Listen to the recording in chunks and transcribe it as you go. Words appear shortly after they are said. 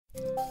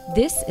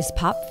This is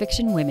Pop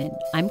Fiction Women.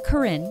 I'm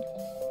Corinne.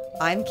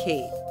 I'm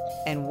Kate,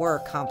 and we're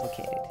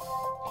complicated.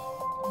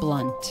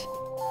 Blunt.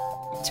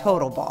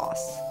 Total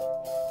boss.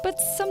 But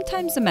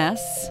sometimes a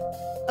mess.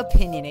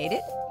 Opinionated.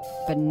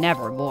 But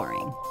never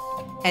boring.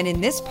 And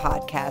in this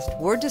podcast,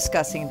 we're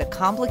discussing the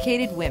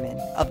complicated women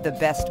of the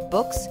best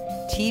books,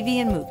 TV,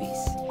 and movies.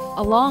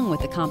 Along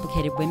with the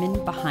complicated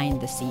women behind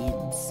the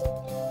scenes.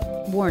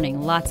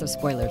 Warning, lots of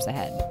spoilers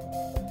ahead.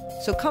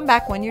 So come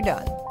back when you're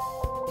done.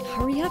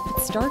 Hurry up,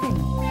 it's starting.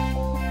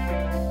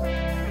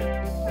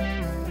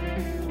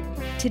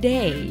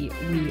 Today,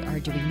 we are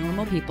doing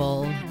Normal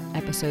People,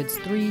 episodes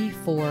 3,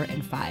 4,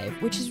 and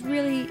 5, which is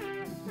really,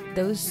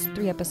 those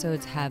 3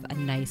 episodes have a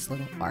nice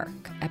little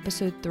arc.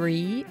 Episode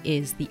 3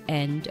 is the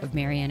end of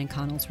Marianne and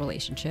Connell's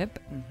relationship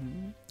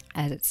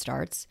as it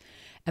starts.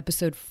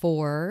 Episode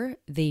 4,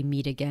 they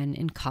meet again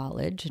in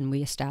college, and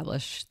we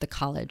establish the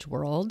college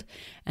world.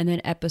 And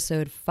then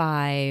episode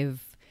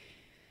 5,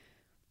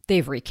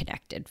 they've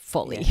reconnected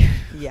fully.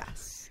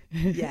 Yes.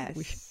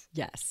 Yes.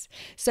 Yes.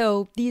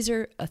 So these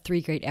are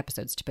 3 great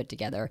episodes to put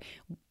together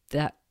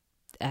that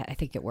I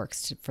think it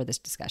works for this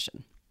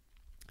discussion.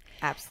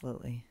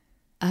 Absolutely.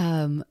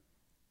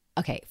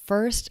 Okay.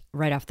 First,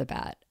 right off the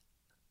bat,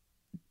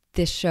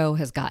 this show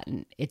has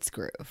gotten its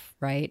groove,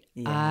 right?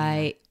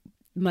 Yeah.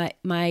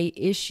 My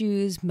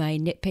issues, my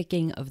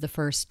nitpicking of the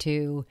first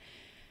 2,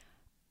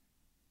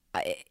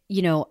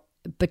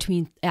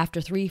 between after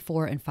 3,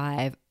 4, and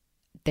 5,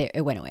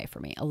 it went away for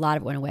me. A lot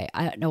of it went away.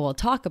 I don't know. We'll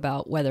talk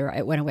about whether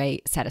it went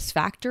away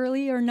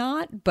satisfactorily or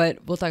not,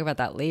 but we'll talk about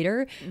that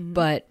later. Mm-hmm.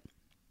 But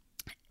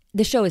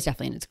the show is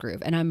definitely in its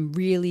groove, and I'm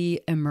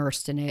really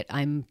immersed in it.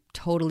 I'm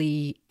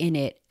totally in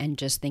it and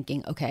just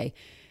thinking, okay,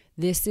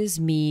 this is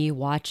me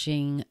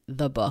watching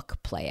the book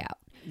play out.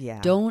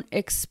 Yeah. Don't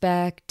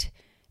expect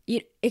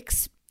it.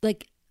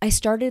 I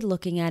started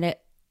looking at it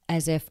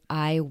as if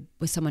I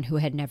was someone who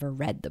had never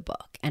read the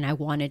book, and I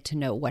wanted to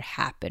know what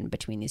happened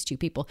between these 2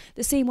 people.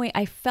 The same way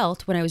I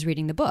felt when I was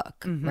reading the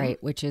book,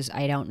 right? Which is,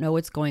 I don't know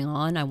what's going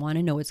on. I want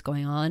to know what's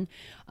going on.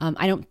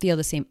 I don't feel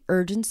the same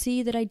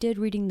urgency that I did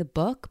reading the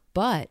book,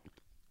 but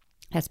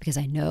that's because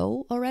I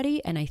know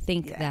already. And I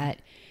think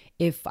that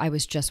if I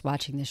was just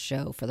watching this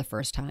show for the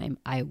first time,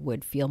 I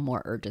would feel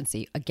more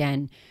urgency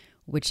again,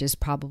 which is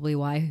probably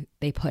why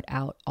they put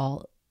out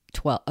all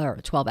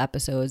 12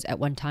 episodes at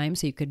one time,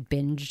 so you could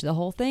binge the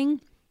whole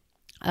thing.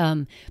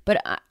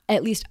 But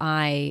at least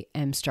I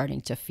am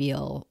starting to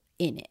feel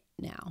in it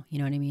now. You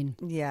know what I mean?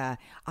 Yeah.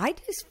 I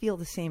just feel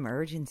the same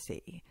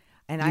urgency.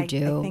 And I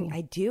think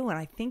I do. And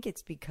I think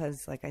it's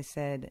because, like I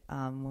said,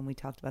 when we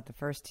talked about the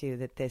first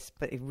 2,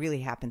 but it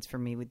really happens for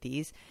me with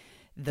these,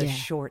 the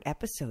short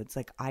episodes.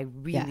 Like, I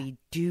really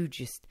do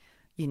just,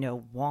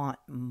 want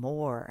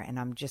more. And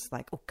I'm just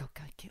like, oh, God,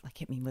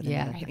 hit me with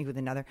another, hit me with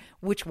another,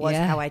 which was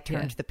how I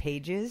turned the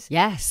pages.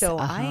 Yes. So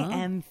I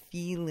am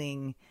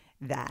feeling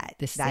that.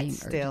 The same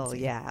that's still,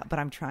 urgency. But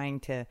I'm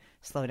trying to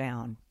slow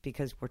down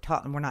because we're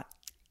not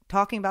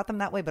talking about them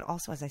that way. But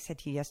also, as I said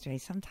to you yesterday,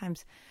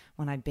 sometimes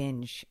when I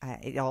binge,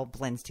 it all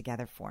blends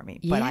together for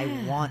me. But I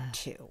want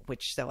to,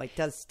 so it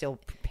does still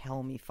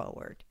propel me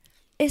forward.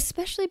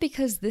 Especially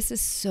because this is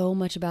so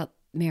much about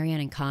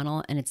Marianne and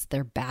Connell, and it's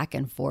their back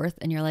and forth,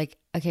 and you're like,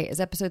 okay, is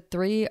episode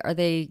 3, are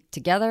they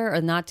together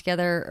or not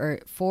together? Or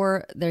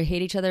 4, they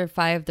hate each other.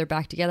 5, they're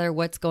back together.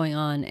 What's going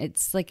on?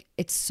 It's like,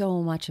 it's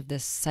so much of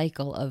this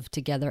cycle of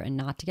together and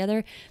not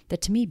together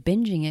that to me,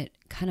 binging it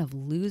kind of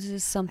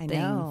loses something. I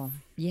know.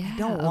 Yeah. I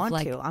don't want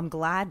to. I'm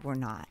glad we're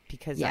not,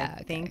 because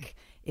I think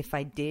if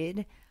I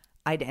did,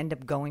 I'd end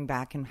up going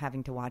back and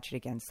having to watch it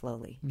again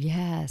slowly.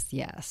 Yes.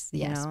 You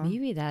know?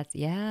 Maybe that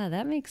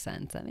makes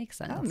sense.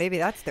 Oh, maybe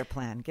that's their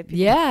plan. Get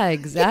people,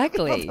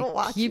 exactly.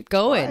 Keep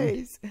going.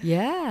 Twice.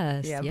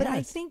 Yes. But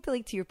I think,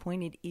 like, to your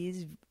point, it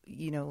is,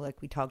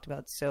 like we talked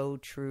about, so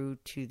true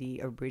to the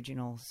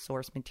original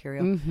source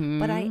material. Mm-hmm.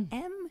 But I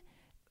am,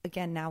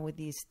 again, now with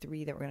these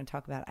 3 that we're going to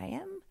talk about, I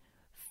am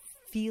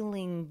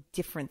feeling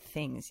different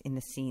things in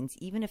the scenes,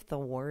 even if the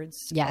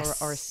words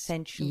are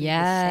essentially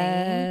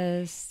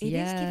the same. It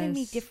is giving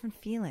me different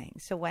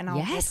feelings. So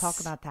we'll talk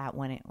about that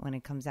when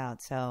it comes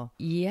out. So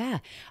and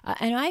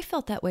I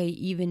felt that way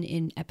even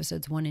in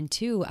episodes 1 and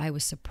 2. I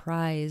was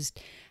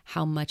surprised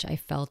how much I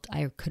felt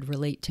I could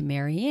relate to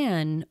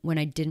Marianne when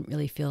I didn't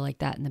really feel like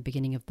that in the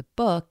beginning of the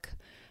book.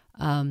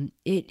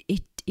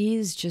 It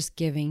is just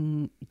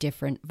giving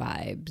different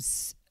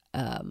vibes.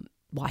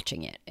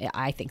 Watching it,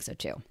 I think so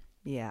too.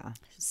 Yeah.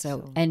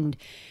 And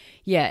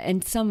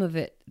some of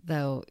it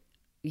though,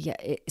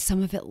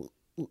 some of it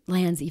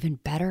lands even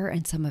better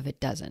and some of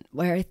it doesn't.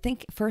 Where I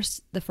think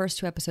the first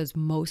 2 episodes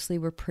mostly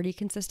were pretty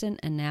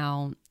consistent, and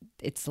now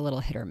it's a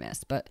little hit or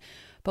miss. But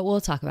we'll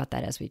talk about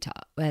that as we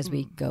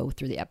go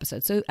through the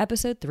episode. So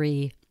episode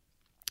 3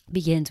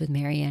 begins with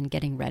Marianne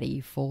getting ready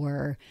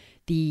for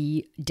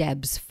the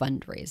Deb's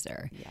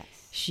fundraiser. Yes.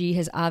 She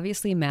has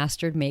obviously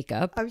mastered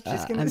makeup. I was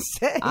just going to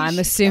say. I'm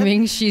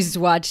assuming she's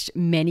watched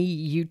many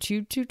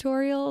YouTube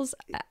tutorials.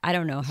 I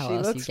don't know how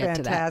else you get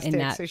to that in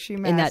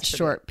that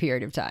short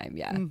period of time.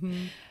 Yeah.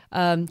 Mm-hmm.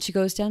 She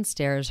goes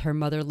downstairs. Her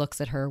mother looks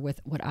at her with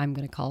what I'm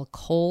going to call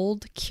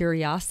cold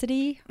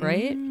curiosity,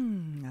 right?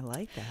 I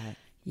like that.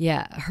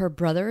 Yeah. Her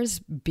brother's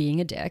being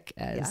a dick,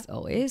 as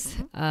always.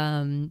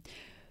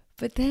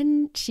 But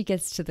then she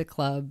gets to the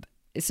club.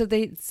 So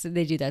they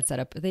do that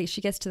setup.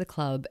 She gets to the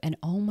club, and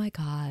oh my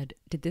God,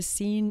 did this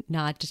scene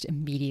not just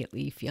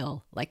immediately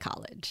feel like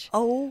college?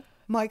 Oh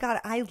my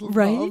God, I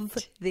love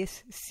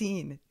this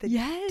scene. The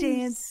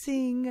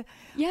dancing.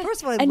 Yeah.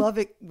 First of all, I love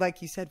it,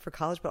 like you said, for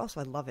college, but also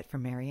I love it for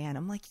Marianne.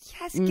 I'm like,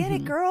 yes, get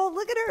it, girl.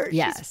 Look at her.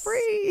 Yes. She's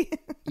free.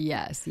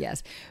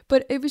 Yes.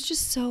 But it was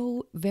just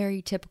so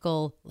very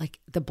typical. Like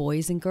the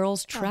boys and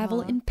girls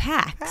travel in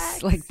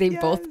packs. Like they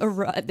both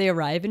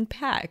arrive in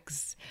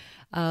packs.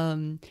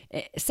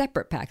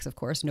 Separate packs, of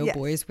course. No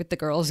boys with the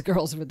girls,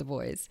 girls with the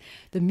boys.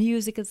 The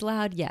music is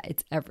loud. Yeah,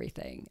 it's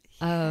everything.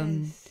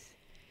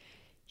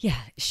 Yeah,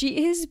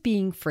 she is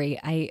being free.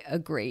 I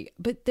agree.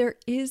 But there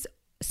is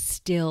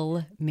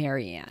still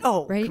Marianne.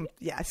 Oh, right?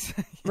 Yes.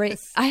 Right.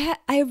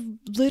 I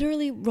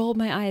literally rolled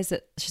my eyes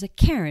at, she's like,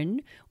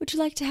 Karen, would you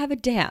like to have a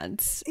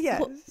dance?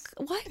 Yes.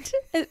 What?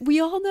 We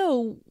all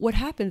know what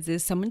happens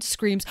is someone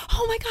screams,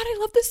 oh my God, I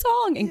love this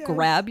song, and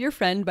grab your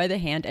friend by the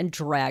hand and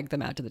drag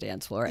them out to the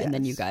dance floor. And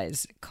then you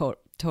guys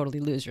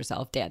totally lose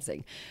yourself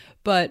dancing.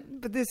 But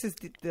this is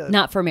the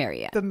not for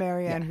Marianne. The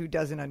Marianne who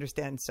doesn't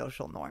understand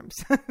social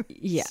norms.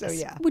 Yes. So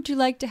yeah. Would you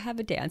like to have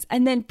a dance?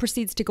 And then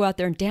proceeds to go out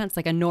there and dance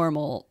like a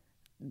normal,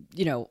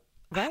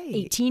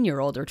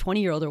 18-year-old or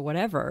 20-year-old or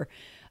whatever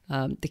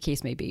the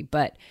case may be.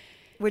 But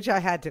which I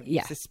had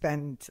to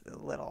suspend a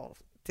little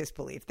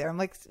disbelief there. I'm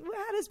like,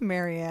 how does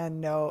Marianne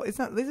know? It's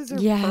not. This is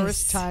her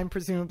first time,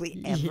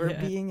 presumably, ever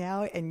being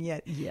out, and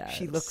yet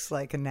she looks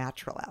like a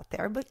natural out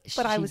there. But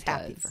I was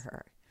happy for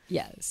her.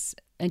 Yes.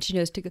 And she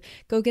knows to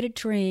go get a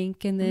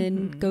drink and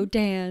then go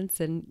dance.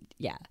 And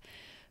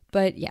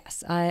but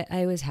yes,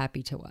 I was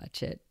happy to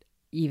watch it,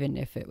 even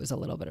if it was a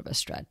little bit of a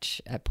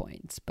stretch at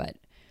points. But,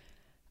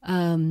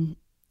 I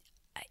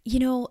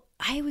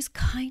was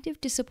kind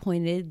of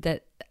disappointed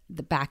that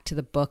the back to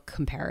the book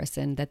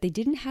comparison, that they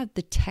didn't have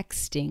the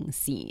texting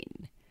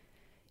scene.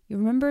 You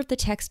remember the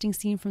texting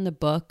scene from the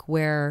book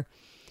where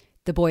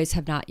the boys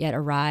have not yet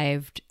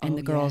arrived and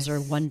the girls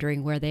are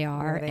wondering where they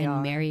are,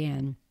 and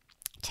Marianne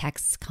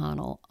texts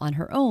Connell on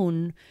her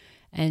own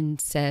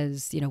and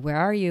says, where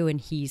are you?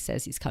 And he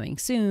says he's coming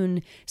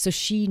soon. So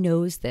she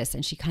knows this,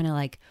 and she kind of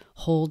like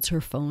holds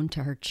her phone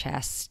to her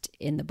chest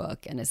in the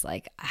book and is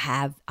like,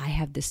 I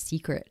have this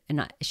secret.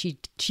 And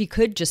she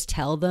could just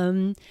tell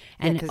them,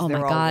 and oh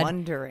my God,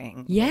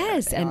 wondering.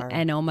 Yes.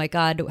 And oh my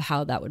God,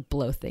 how that would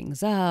blow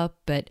things up.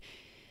 But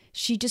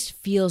she just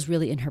feels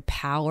really in her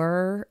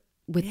power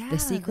with the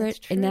secret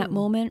in that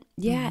moment.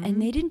 Yeah.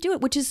 And they didn't do it,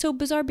 which is so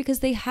bizarre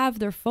because they have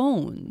their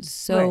phones.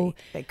 So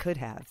they could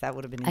have. That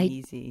would have been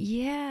easy.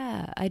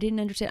 Yeah. I didn't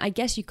understand. I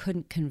guess you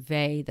couldn't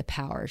convey the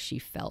power she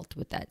felt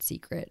with that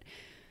secret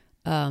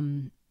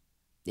in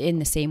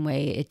the same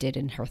way it did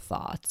in her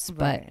thoughts.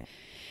 Right.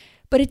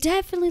 But it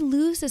definitely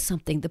loses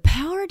something. The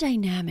power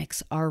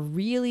dynamics are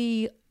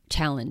really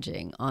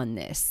challenging on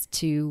this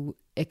to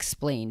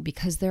explain,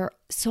 because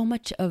so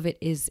much of it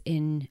is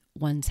in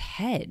one's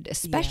head,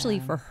 especially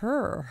for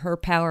her. Her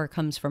power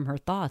comes from her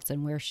thoughts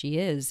and where she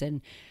is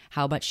and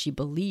how much she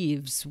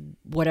believes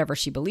whatever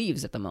she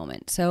believes at the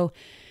moment. So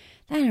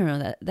I don't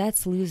know,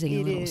 that's losing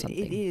a little something.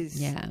 It is.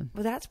 Yeah.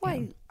 Well, that's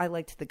why I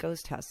liked the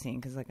ghost house scene,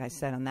 because like I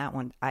said on that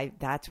one,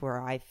 that's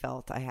where I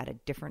felt I had a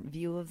different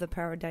view of the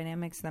power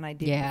dynamics than I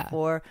did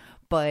before.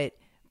 But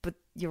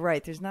you're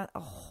right, there's not a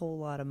whole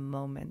lot of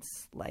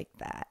moments like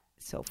that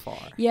so far.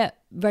 Yeah,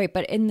 right.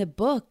 But in the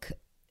book,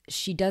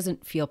 she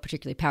doesn't feel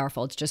particularly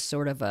powerful. It's just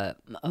sort of a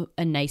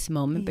nice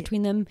moment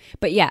between them.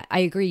 But yeah, I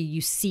agree.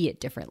 You see it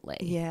differently.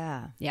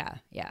 Yeah.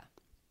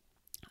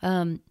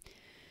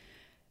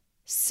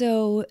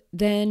 So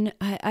then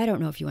I don't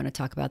know if you want to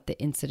talk about the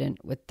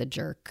incident with the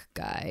jerk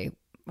guy.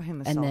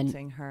 Him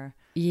assaulting her.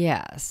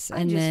 Yes.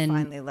 I just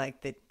finally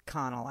like that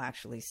Connell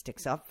actually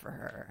sticks up for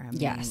her. I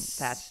mean,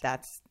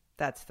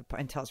 that's the part,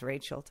 and tells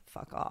Rachel to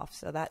fuck off.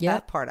 So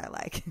that part I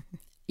like.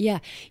 Yeah.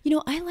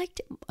 I liked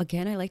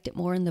it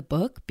more in the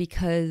book,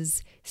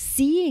 because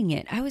seeing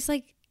it, I was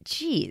like,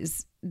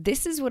 geez,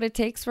 this is what it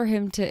takes for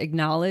him to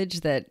acknowledge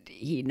that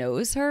he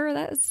knows her.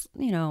 That's,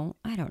 I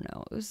don't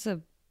know. It was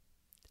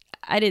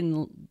I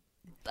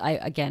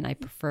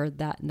preferred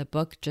that in the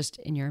book, just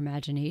in your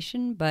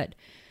imagination, but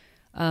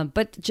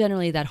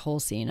generally that whole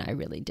scene I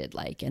really did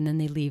like. And then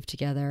they leave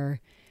together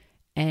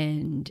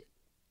and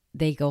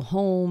they go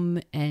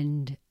home,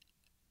 and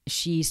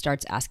she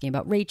starts asking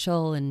about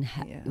Rachel and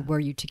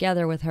were you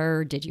together with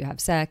her? Did you have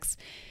sex?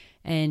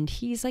 And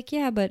he's like,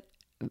 yeah,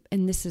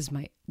 and this is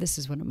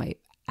one of my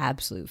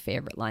absolute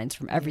favorite lines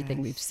from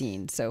everything we've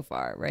seen so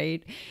far,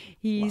 right?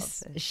 He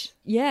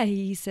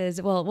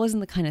says, well, it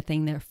wasn't the kind of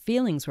thing their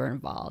feelings were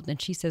involved.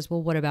 And she says,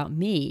 well, what about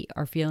me?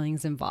 Are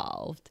feelings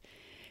involved?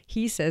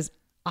 He says,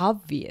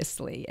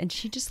 obviously. And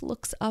she just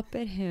looks up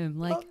at him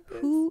like,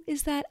 who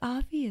is that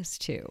obvious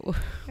to?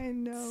 I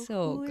know.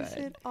 So who good. Is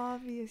it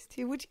obvious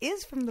to? Which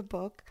is from the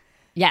book.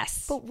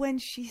 Yes. But when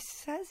she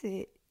says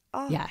it,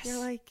 Yes. you're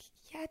like,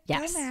 yeah,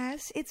 Yes.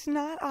 dumbass, it's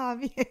not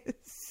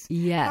obvious.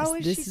 Yes. How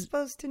is she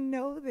supposed to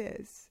know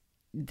this?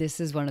 This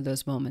is one of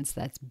those moments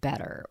that's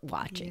better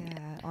watching it.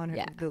 On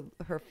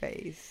her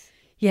face.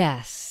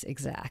 Yes,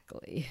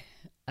 exactly.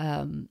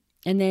 And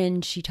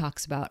then she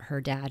talks about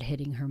her dad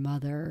hitting her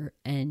mother,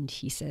 and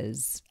he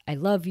says, I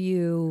love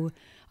you.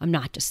 I'm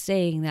not just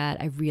saying that.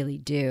 I really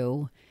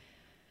do.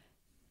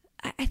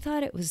 I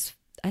thought this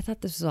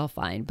was all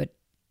fine, but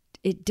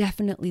it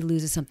definitely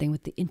loses something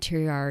with the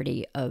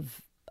interiority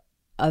of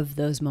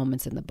those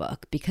moments in the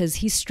book, because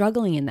he's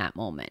struggling in that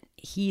moment.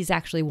 He's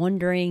actually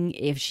wondering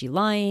if she's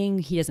lying.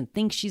 He doesn't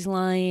think she's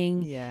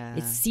lying. Yeah.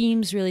 It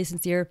seems really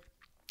sincere.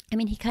 I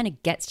mean, he kind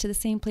of gets to the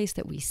same place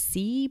that we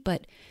see,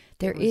 but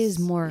there is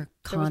more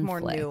conflict. There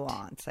was more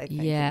nuance, I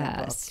think, in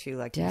the book too.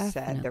 Like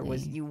definitely. You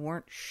said, you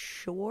weren't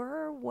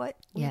sure what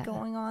was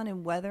going on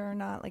and whether or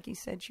not, like you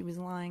said, she was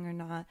lying or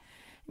not.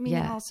 I mean,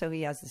 also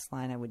he has this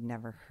line, I would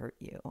never hurt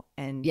you.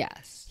 And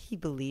he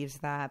believes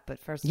that. But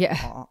first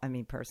of all, I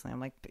mean, personally, I'm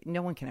like,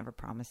 no one can ever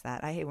promise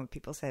that. I hate when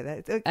people say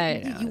that.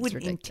 I know, you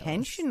wouldn't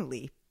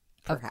intentionally,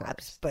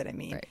 perhaps. But I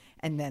mean, right.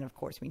 And then, of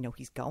course, we know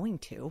he's going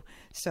to.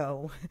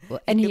 So,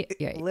 and he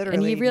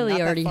literally,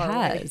 really already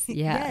has.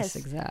 Yes,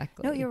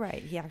 exactly. No, you're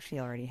right. He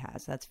actually already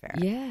has. That's fair.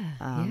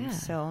 Yeah.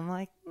 So I'm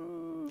like,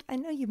 I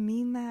know you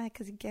mean that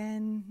because,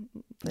 again.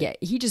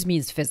 He just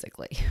means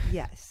physically.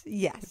 Yes.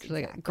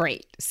 Exactly. Like,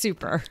 great.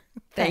 Super.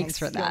 Thanks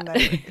for that.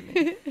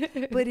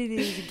 But it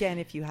is, again,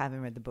 if you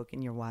haven't read the book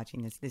and you're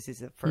watching this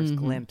is a first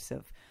glimpse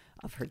of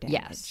her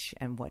damage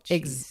and what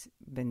she's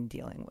been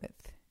dealing with.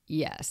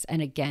 Yes.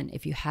 And again,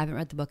 if you haven't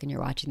read the book and you're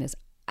watching this,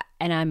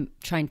 and I'm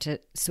trying to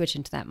switch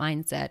into that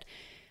mindset,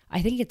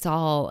 I think it's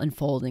all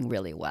unfolding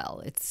really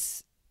well.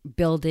 It's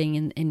building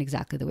in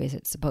exactly the ways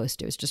it's supposed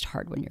to. It's just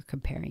hard when you're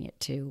comparing it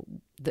to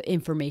the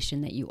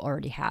information that you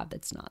already have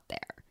that's not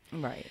there.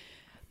 Right.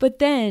 But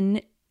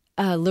then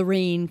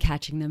Lorraine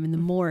catching them in the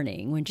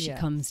morning when she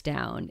comes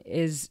down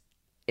is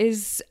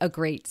a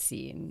great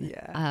scene.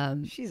 Yeah.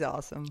 She's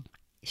awesome.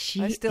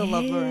 I still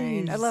love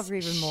Lorraine. I love her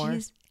even more.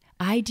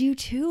 I do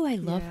too. I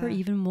love her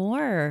even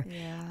more.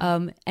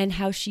 Yeah. And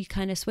how she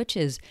kind of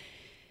switches.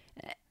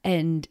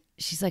 And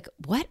she's like,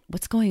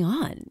 what's going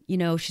on? You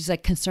know, she's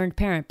like concerned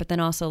parent, but then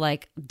also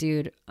like,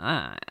 dude,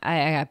 I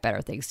got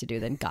better things to do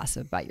than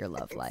gossip about your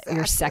love life,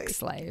 your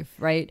sex life.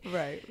 Right.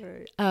 Right.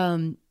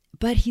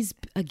 But he's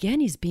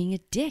being a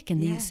dick,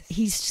 and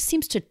he just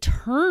seems to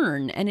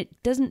turn, and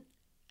it doesn't,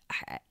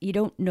 you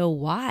don't know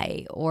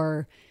why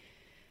or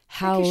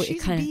how because she's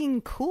it kind of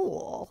being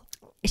cool.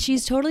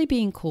 She's totally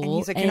being cool. And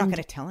he's like, you're not going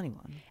to tell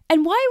anyone.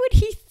 And why would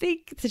he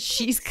think that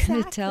she's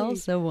going to tell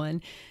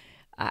someone?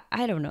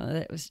 I don't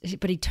know.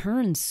 But he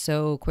turns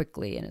so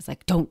quickly, and it's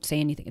like, don't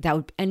say anything.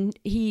 And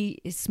he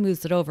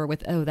smooths it over with,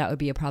 that would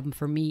be a problem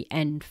for me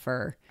and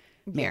for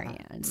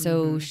Marianne.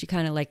 So she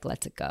kind of like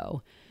lets it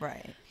go.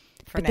 Right.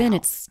 But then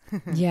it's,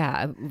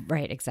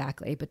 right,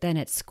 exactly. But then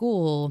at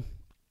school,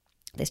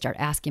 they start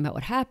asking about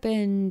what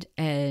happened,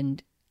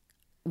 and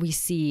we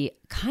see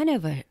kind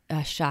of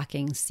a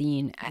shocking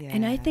scene. Yeah.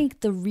 And I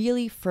think the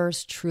really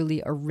first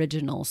truly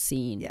original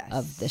scene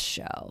of the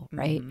show,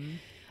 right?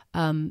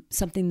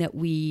 Something that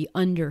we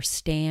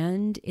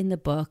understand in the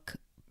book,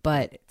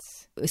 but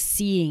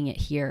seeing it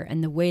here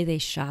and the way they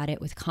shot it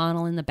with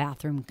Connell in the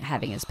bathroom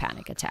having his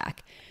panic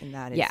attack. And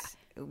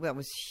that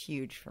was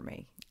huge for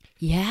me.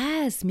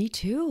 Yes, me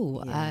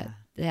too.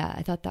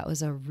 I thought that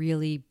was a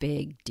really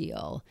big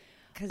deal.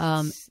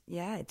 Because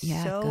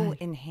it's so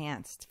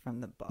enhanced from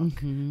the book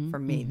for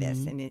me,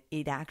 this. And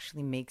it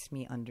actually makes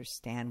me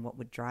understand what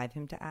would drive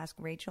him to ask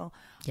Rachel.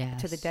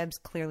 Yes. To the Debs,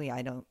 clearly,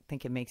 I don't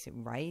think it makes it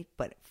right.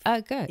 But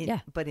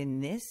But in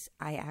this,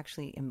 I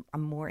actually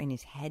I'm more in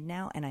his head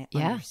now, and I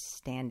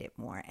understand it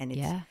more. And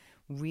it's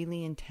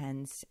really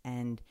intense,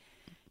 and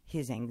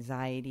his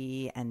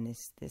anxiety and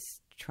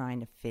this trying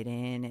to fit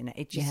in. And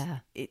it just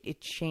it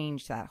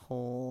changed that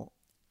whole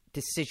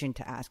decision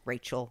to ask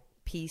Rachel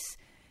piece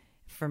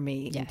for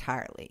me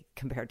entirely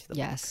compared to the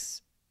book.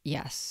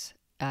 Yes,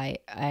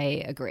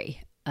 I agree.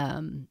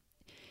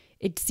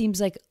 It seems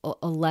like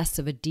a less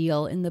of a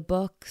deal in the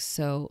book,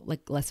 so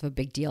like less of a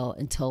big deal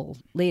until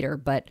later.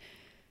 But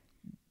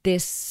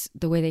this,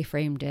 the way they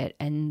framed it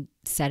and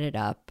set it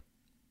up,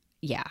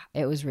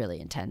 it was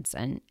really intense.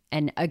 And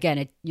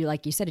again,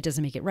 like you said, it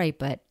doesn't make it right,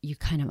 but you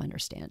kind of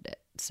understand it.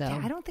 So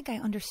I don't think I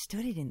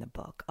understood it in the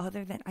book,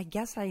 other than I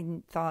guess I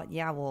thought,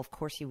 well, of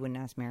course you wouldn't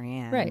ask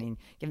Marianne. Right. I mean,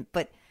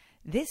 but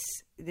this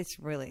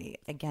really,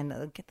 again,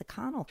 the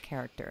Connell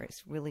character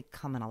is really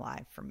coming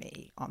alive for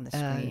me on the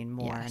screen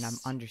more, and I'm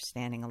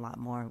understanding a lot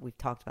more. We've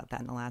talked about that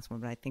in the last one,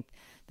 but I think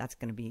that's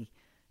going to be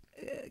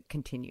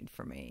continued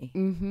for me.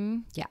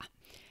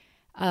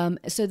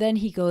 So then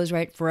he goes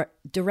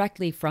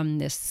directly from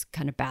this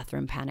kind of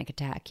bathroom panic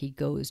attack. He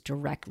goes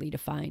directly to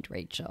find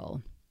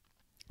Rachel,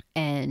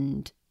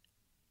 and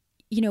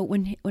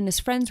when his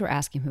friends were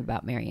asking him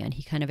about Marianne,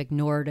 he kind of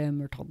ignored him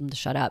or told them to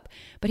shut up.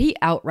 But he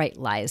outright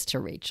lies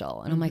to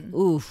Rachel. And I'm like,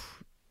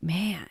 oof,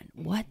 man,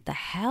 what the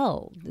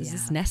hell? Is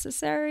this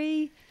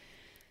necessary?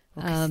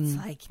 Well, 'cause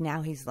it's like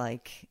now he's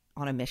like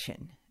on a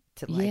mission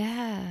to like,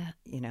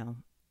 you know.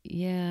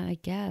 Yeah, I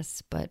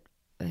guess, but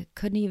I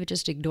couldn't even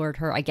just ignored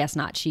her. I guess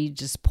not. She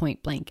just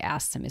point blank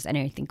asks him, is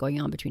anything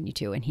going on between you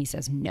two? And he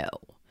says no.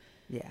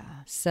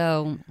 Yeah.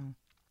 So,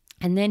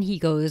 and then he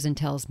goes and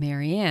tells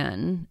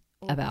Marianne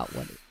about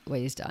what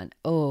he's done.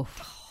 Oh,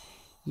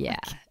 yeah.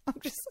 I'm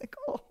just like,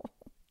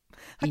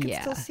 I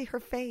can still see her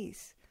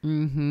face.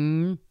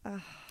 Mm-hmm.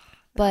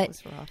 That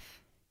was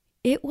rough.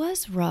 It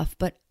was rough,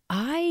 but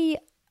I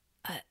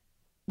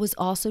was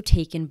also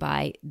taken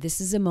by, this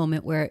is a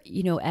moment where,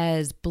 you know,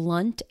 as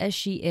blunt as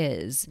she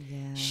is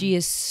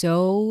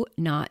so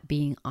not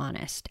being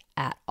honest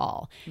at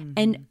all.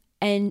 Mm-hmm.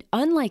 And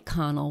unlike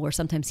Connell, where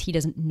sometimes he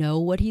doesn't know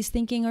what he's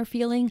thinking or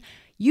feeling,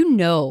 you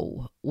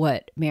know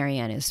what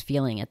Marianne is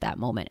feeling at that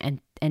moment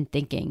and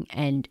thinking,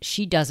 and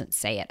she doesn't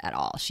say it at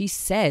all. She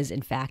says,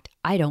 in fact,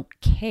 I don't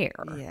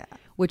care,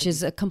 which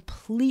is a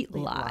complete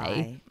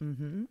lie.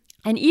 Mm-hmm.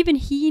 And even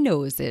he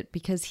knows it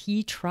because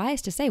he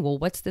tries to say, well,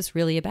 what's this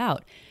really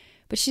about?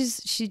 But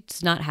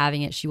she's not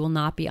having it. She will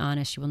not be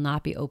honest. She will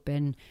not be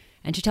open.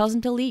 And she tells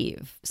him to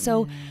leave.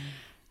 So,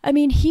 I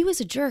mean, he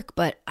was a jerk,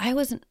 but I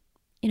wasn't,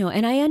 you know,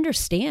 and I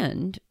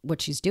understand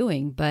what she's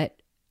doing,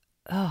 but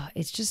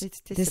it's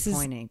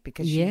disappointing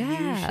because she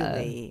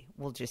usually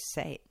will just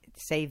say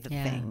the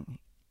thing.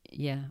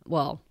 Yeah.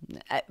 Well,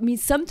 I mean,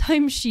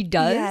 sometimes she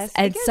does,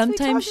 and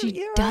sometimes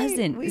she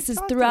doesn't. This is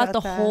throughout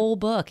the whole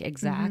book.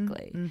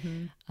 Exactly.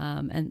 Mm-hmm.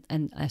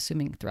 And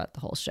assuming throughout the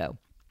whole show.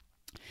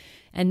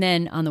 And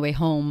then on the way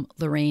home,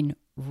 Lorraine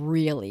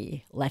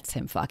really lets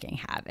him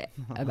fucking have it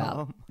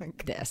about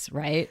this,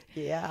 right?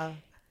 Yeah.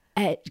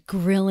 At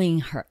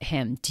grilling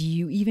him. Do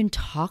you even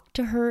talk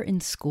to her in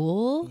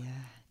school? Yeah.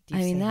 Do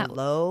you say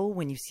hello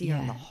when you see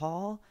her in the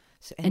hall?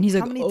 So, and he's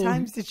how many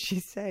times did she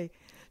say,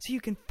 so you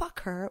can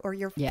fuck her or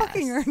you're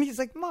fucking her? And he's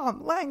like,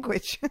 Mom,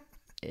 language.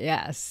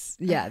 Yes.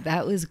 Yeah,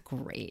 that was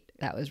great.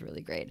 That was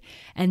really great.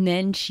 And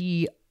then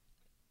she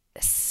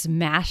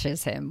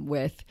smashes him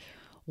with,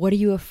 what are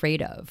you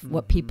afraid of? Mm-hmm.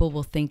 What people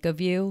will think of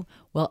you?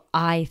 Well,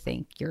 I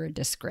think you're a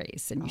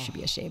disgrace and you should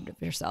be ashamed of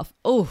yourself.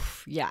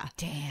 Oof. Yeah.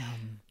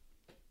 Damn.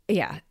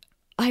 Yeah.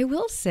 I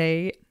will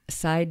say,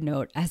 side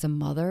note, as a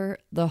mother,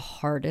 the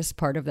hardest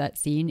part of that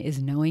scene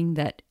is knowing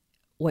that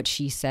what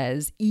she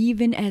says,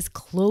 even as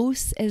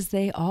close as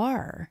they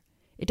are,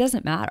 it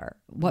doesn't matter.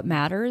 What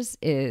matters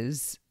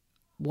is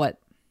what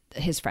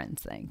his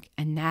friends think.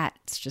 And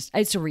that's just,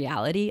 it's a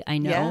reality, I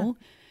know.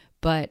 Yeah.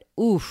 But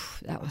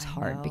oof, that was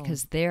hard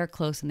because they're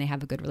close and they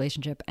have a good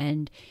relationship.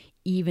 And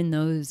even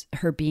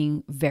her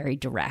being very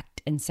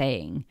direct and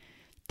saying,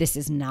 this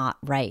is not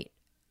right.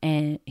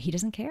 And he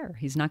doesn't care.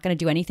 He's not going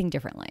to do anything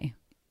differently.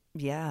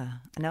 Yeah.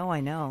 No, I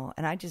know.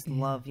 And I just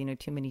love, you know,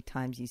 too many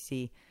times you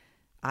see,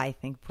 I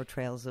think,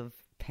 portrayals of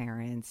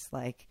parents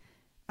like,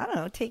 I don't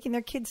know, taking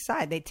their kids'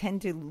 side. They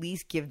tend to at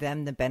least give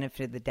them the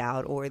benefit of the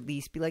doubt or at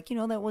least be like, you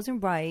know, that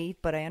wasn't right,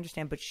 but I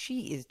understand. But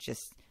she is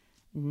just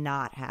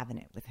not having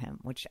it with him,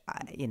 which,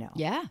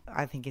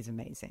 I think is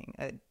amazing.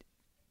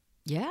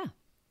 Yeah.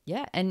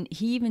 Yeah. And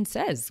he even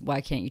says, why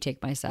can't you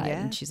take my side?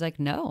 Yeah. And she's like,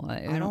 no,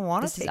 I don't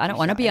want to I don't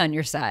want to be on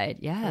your side.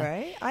 Yeah.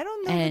 Right. I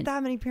don't know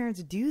that many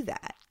parents do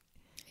that.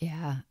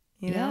 Yeah.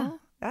 You know,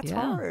 that's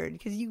hard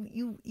because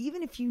you,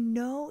 even if you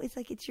know, it's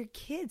like, it's your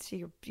kids. So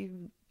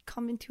you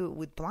come into it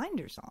with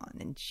blinders on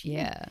and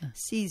she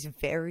sees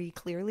very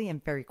clearly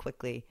and very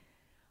quickly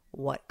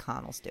what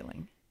Connell's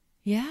doing.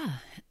 Yeah.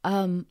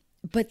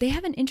 But they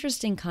have an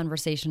interesting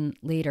conversation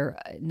later.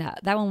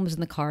 That one was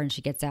in the car and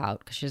she gets out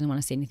because she doesn't want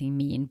to say anything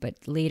mean.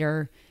 But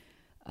later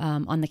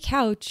on the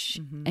couch,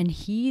 and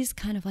he's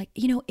kind of like,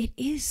 you know, it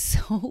is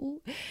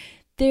so...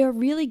 They're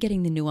really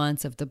getting the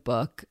nuance of the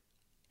book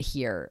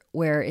here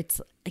where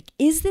it's like,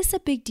 is this a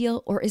big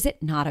deal or is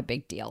it not a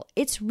big deal?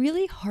 It's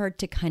really hard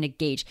to kind of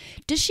gauge.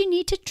 Does she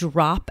need to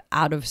drop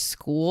out of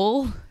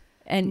school?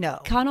 And no.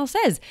 Connell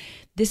says,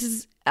 this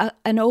is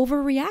an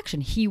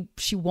overreaction.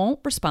 She won't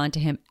respond to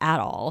him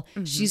at all.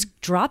 Mm-hmm. She's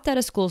dropped out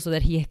of school so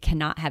that he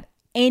cannot have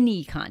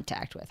any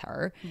contact with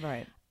her.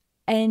 Right.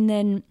 And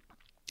then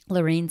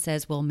Lorraine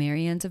says, well,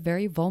 Marianne's a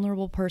very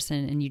vulnerable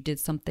person and you did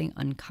something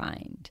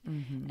unkind.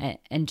 Mm-hmm.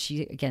 And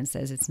she again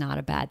says, it's not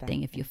a bad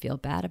thing if you feel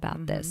bad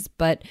about this.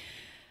 But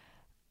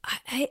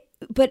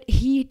but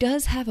he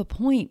does have a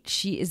point.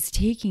 She is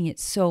taking it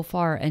so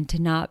far, and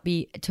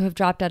to have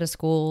dropped out of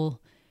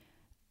school,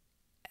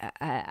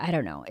 I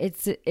don't know.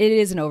 It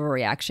is an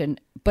overreaction,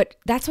 but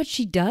that's what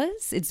she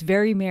does. It's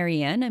very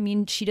Marianne. I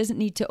mean, she doesn't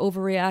need to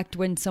overreact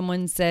when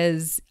someone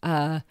says,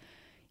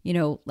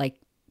 like,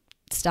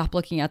 stop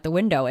looking out the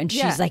window. And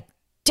she's like,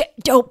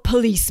 don't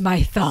police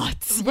my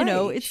thoughts. Right. You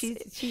know,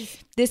 she's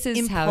this is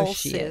impulsive. How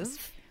she is.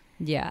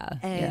 Yeah.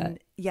 And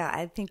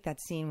I think that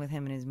scene with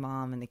him and his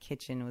mom in the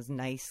kitchen was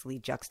nicely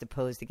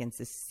juxtaposed against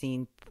this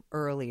scene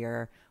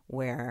earlier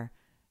where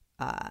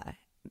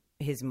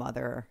his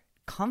mother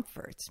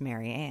comforts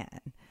Marianne.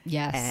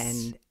 Yes.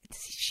 And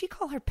Does she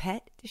call her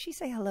pet? Did she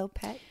say hello,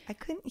 pet? I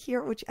couldn't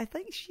hear, which I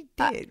think she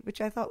did, which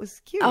I thought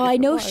was cute. Oh, I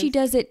know she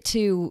does it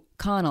to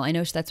Connell. I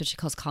know that's what she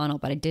calls Connell,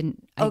 but I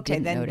didn't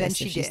notice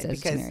she she did,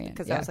 says to Marianne.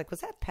 because I was like,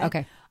 was that pet?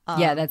 Okay.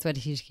 Yeah, that's what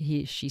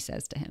she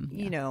says to him.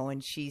 You know,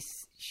 and she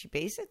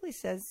basically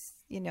says,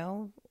 you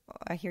know,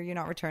 I hear you're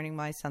not returning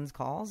my son's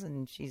calls,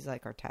 and she's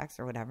like, or texts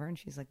or whatever, and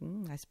she's like,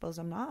 I suppose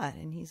I'm not,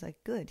 and he's like,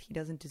 good, he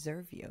doesn't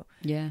deserve you.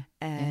 Yeah,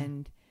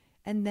 And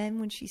then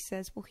when she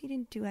says, well, he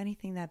didn't do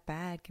anything that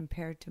bad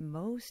compared to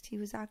most, he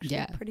was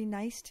actually pretty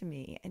nice to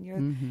me.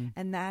 And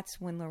and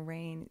that's when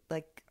Lorraine,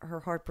 like,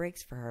 her heart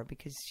breaks for her,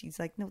 because she's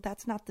like, no,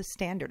 that's not the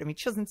standard. I mean,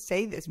 she doesn't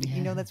say this, but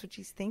you know, that's what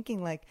she's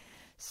thinking, like,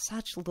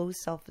 such low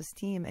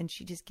self-esteem. And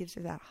she just gives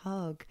her that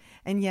hug.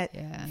 And yet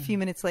a few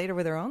minutes later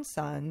with her own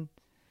son,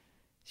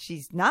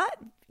 she's not,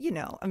 you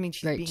know, I mean,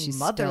 she's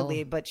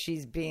motherly, but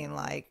she's being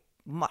like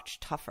much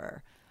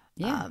tougher.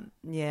 But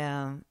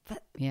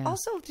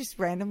also just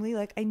randomly,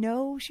 like, I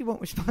know she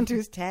won't respond to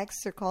his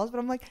texts or calls, but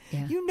I'm like,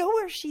 you know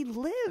where she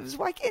lives.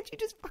 Why can't you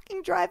just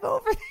fucking drive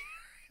over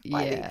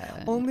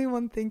there? Only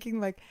one thinking,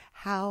 like,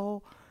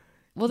 how.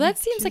 Well, that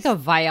seems like a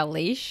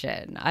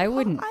violation. I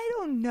wouldn't. I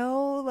don't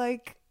know.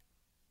 Like,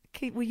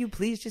 will you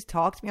please just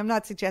talk to me? I'm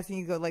not suggesting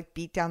you go, like,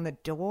 beat down the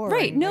door.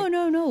 Right. No.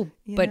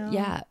 But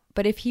know?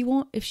 But if she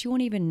won't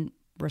even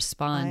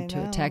respond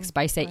to a text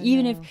by saying,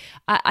 even if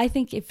I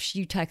think if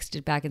you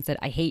texted back and said,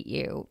 I hate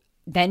you,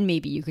 then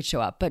maybe you could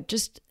show up. But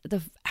just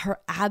her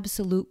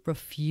absolute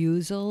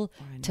refusal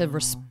to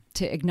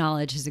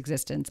acknowledge his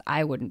existence,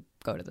 I wouldn't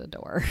go to the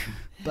door.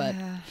 But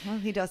well,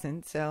 he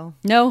doesn't. So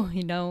no,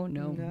 he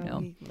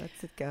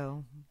lets it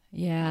go.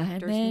 Yeah,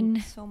 and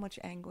then so much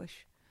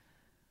anguish.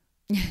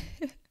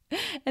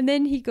 And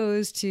then he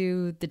goes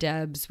to the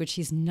Debs, which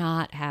he's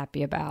not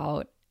happy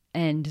about.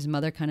 And his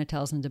mother kind of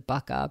tells him to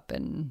buck up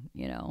and,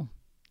 you know,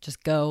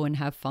 just go and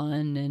have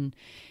fun.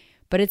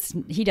 But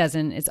he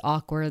doesn't. It's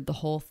awkward, the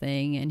whole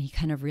thing. And he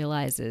kind of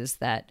realizes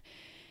that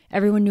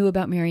everyone knew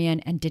about Marianne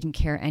and didn't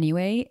care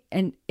anyway.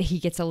 And he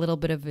gets a little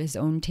bit of his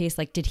own taste.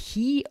 Like, did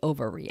he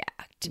overreact?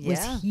 Yeah.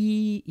 Was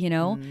he, you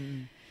know?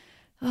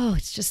 Oh,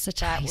 it's just such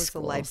that high was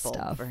school the light bulb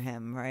stuff for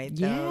him, right?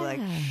 Yeah. Though, like,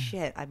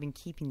 shit, I've been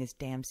keeping this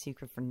damn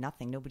secret for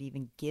nothing. Nobody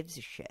even gives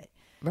a shit.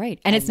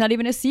 Right. And it's not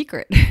even a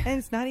secret. And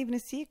it's not even a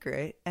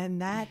secret.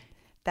 And that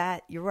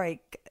you're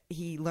right.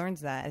 He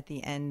learns that at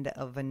the end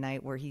of a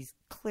night where he's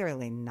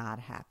clearly not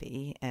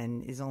happy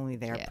and is only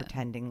there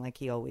pretending like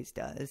he always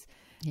does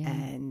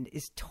and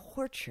is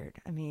tortured.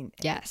 I mean,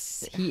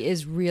 yes, he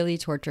is really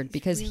tortured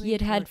because really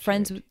he had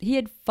friends. He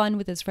had fun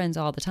with his friends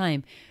all the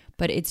time,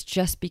 but it's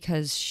just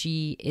because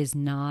she is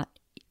not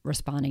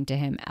responding to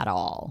him at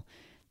all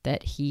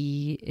that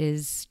he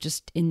is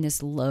just in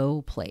this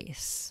low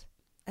place.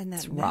 And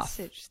that it's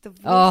message, rough.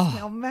 the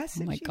voicemail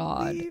message. Oh my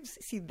God. Leaves.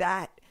 See,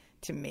 that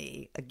to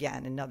me,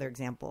 again, another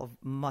example of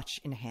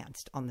much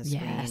enhanced on the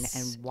screen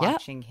and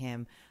watching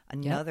him.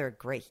 Another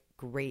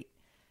great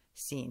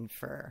scene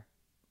for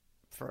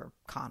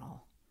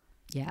Connell.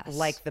 Yes.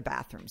 Like the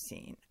bathroom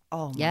scene.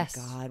 Oh my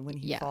God. When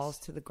he falls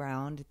to the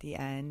ground at the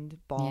end,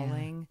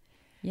 bawling.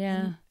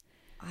 Yeah.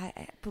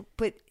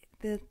 But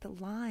the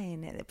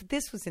line,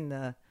 this was in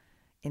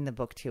the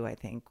book too, I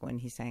think, when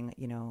he's saying,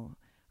 you know,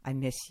 I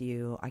miss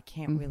you. I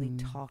can't really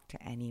talk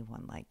to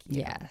anyone like you.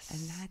 Yes. And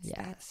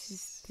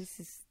this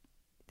is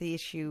the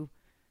issue,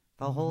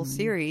 the whole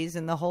series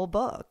and the whole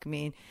book. I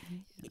mean,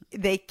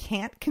 they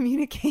can't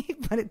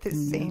communicate, but at the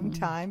same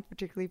time,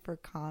 particularly for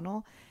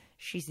Connell,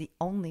 she's the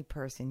only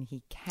person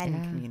he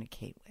can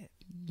communicate with.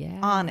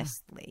 Yeah.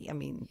 Honestly. I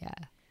mean,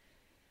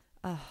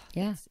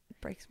 it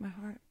breaks my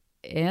heart.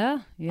 Yeah.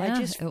 I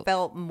just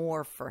felt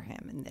more for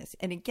him in this.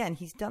 And again,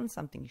 he's done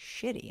something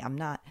shitty. I'm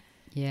not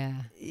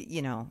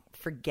you know,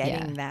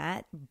 forgetting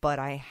that, but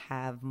I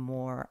have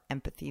more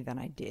empathy than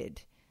I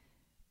did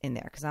in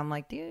there, because I'm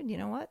like, dude, you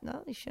know what?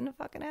 No, they shouldn't have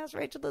fucking asked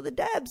Rachel to the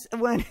Debs.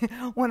 When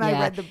I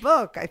read the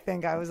book, I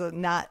think I was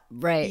not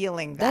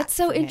feeling that. That's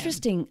so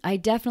interesting. I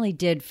definitely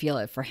did feel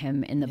it for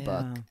him in the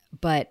book,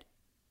 but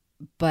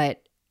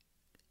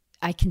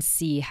I can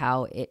see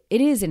how it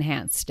is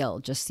enhanced still.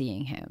 Just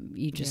seeing him,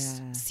 you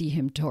just see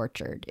him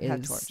tortured.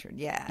 Tortured,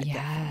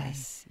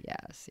 yes.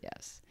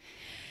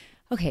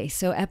 Okay,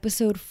 so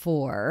episode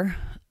 4.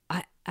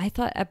 I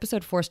thought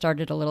episode 4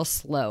 started a little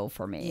slow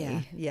for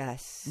me. Yeah.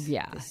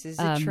 This is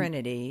a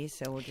trinity,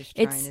 so we're just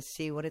trying to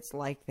see what it's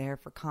like there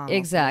for Connell.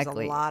 Exactly. So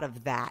there's a lot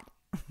of that.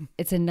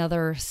 It's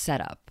another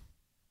setup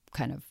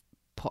kind of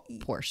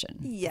portion.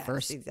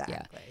 Yes, exactly.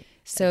 Yeah.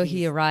 So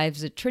he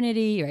arrives at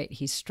Trinity, right?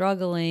 He's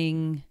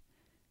struggling.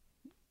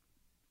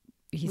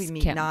 We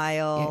meet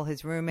Niall,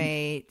 his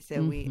roommate, so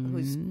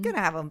who's going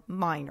to have a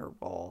minor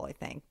role, I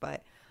think.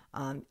 But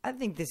I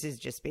think this is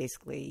just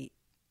basically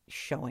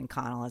showing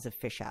Connell as a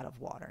fish out of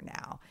water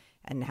now,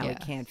 and how he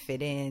can't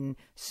fit in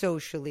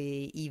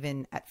socially,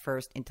 even at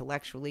first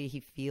intellectually.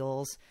 He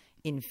feels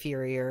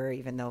inferior,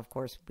 even though, of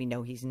course, we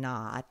know he's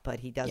not.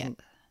 But he doesn't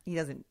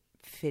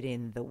fit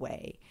in the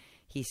way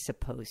he's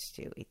supposed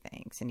to, he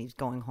thinks. And he's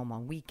going home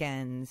on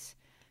weekends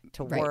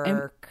to Right.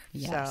 work.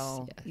 Yes,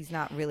 So yes. he's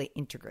not really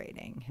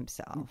integrating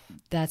himself.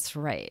 That's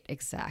right.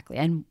 Exactly.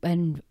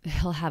 And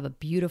he'll have a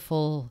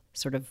beautiful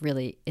sort of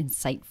really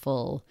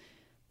insightful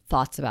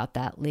thoughts about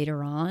that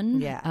later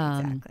on. Yeah,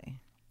 exactly.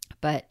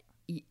 But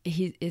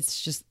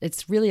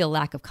it's really a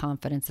lack of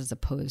confidence as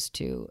opposed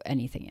to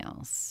anything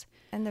else.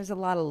 And there's a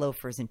lot of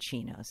loafers and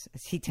chinos,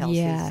 as he tells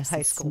Yes, his high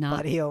it's school not-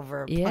 buddy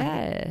over a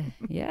pint.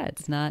 Yeah,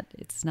 it's not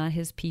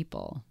his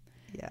people.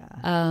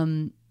 Yeah.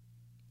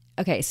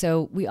 Okay,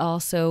 so we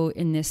also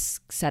in this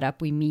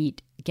setup we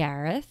meet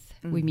Gareth,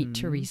 we meet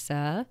Mm-hmm.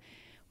 Teresa,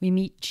 we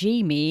meet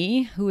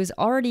Jamie, who is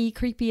already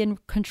creepy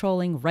and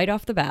controlling right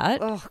off the bat.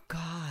 Oh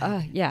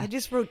God. Yeah. I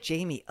just wrote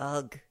Jamie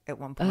ugh at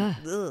one point.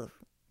 Ugh.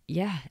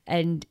 Yeah,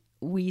 and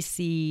we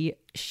can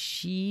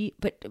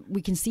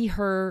see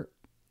her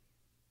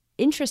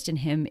interest in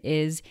him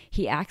is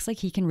he acts like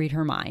he can read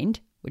her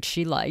mind, which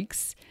she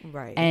likes.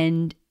 Right.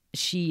 And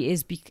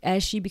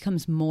as she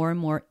becomes more and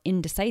more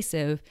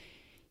indecisive,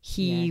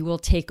 he will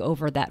take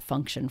over that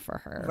function for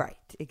her. Right.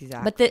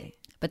 Exactly.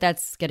 But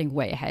that's getting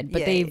way ahead.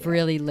 But Yeah, they've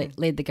really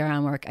laid the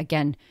groundwork.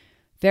 Again,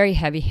 very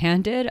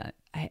heavy-handed.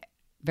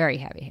 Very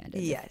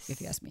heavy-handed, Yes. if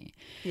you ask me.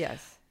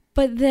 Yes.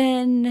 But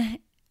then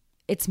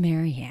it's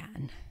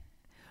Marianne.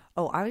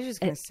 Oh, I was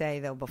just going to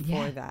say, though,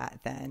 before that,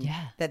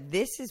 that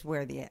this is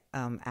where the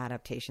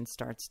adaptation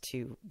starts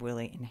to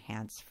really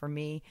enhance for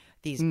me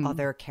these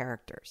other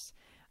characters.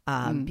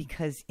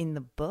 Because in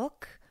the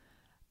book,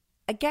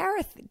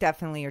 Gareth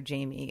definitely or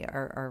Jamie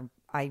are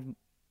I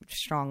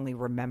strongly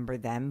remember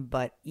them.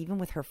 But even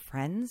with her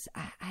friends,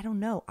 I don't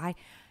know.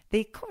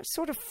 They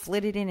sort of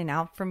flitted in and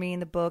out for me in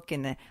the book,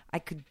 and I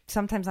could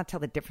sometimes not tell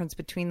the difference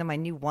between them. I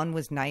knew one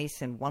was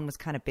nice and one was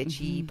kind of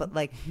bitchy, but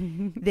like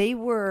they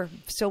were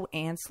so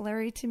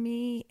ancillary to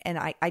me, and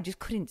I just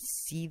couldn't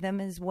see them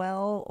as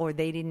well, or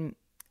they didn't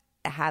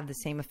have the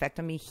same effect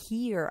on me.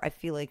 Here, I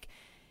feel like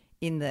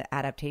in the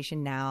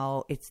adaptation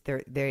now,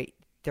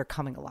 they're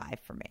coming alive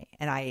for me,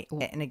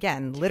 and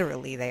again,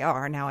 literally they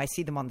are. Now I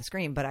see them on the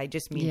screen, but I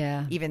just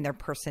mean even their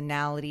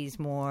personalities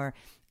more.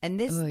 And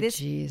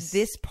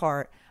this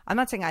part, I'm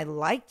not saying I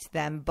liked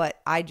them, but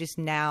I just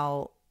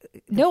now.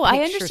 No, I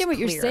understand what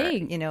you're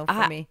saying.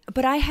 For me,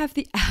 but I have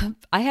the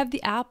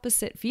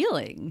opposite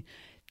feeling.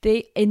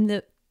 In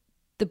the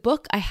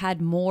book, I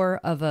had more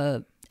of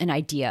an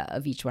idea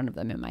of each one of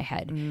them in my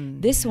head.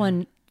 This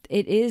one,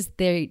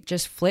 they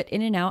just flit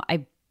in and out.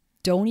 I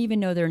don't even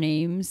know their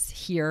names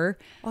here.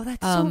 Oh,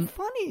 that's so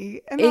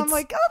funny. And I'm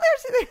like,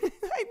 oh,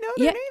 I know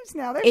their names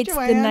now. There's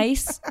Joanne.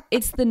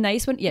 It's the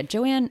nice one. Yeah,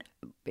 Joanne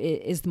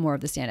is more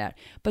of the standout.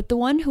 But the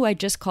one who I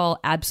just call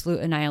Absolute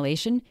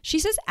Annihilation, she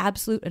says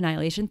Absolute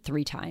Annihilation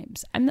 3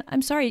 times.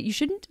 I'm sorry, you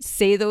shouldn't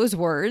say those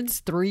words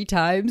 3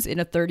 times in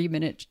a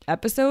 30-minute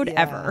episode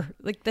ever.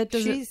 Like that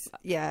doesn't.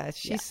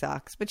 She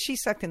sucks. But she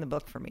sucked in the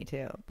book for me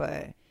too.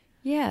 But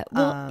yeah,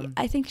 well,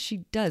 I think she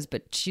does,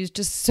 but she's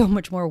just so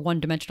much more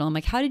one-dimensional. I'm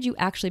like, how did you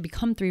actually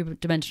become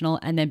 3-dimensional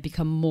and then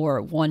become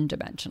more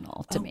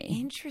one-dimensional to me?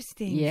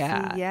 Interesting.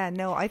 Yeah. See, yeah,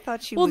 no, I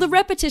thought she was... Well, the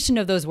repetition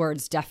of those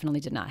words definitely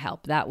did not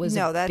help. That was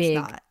that's big...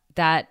 not.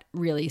 That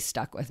really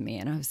stuck with me.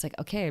 And I was like,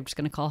 okay, I'm just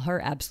going to call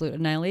her Absolute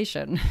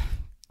Annihilation.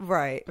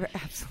 Right.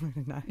 Absolute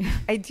Annihilation.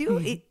 I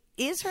do...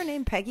 Is her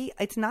name Peggy?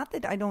 It's not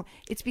that I don't...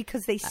 It's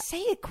because they say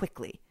it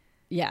quickly.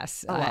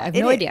 Yes, I have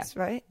no idea.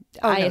 Right?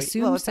 I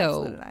assume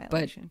so,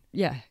 but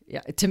yeah.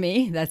 To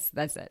me, that's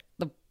it.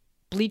 The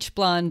bleach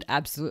blonde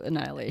absolute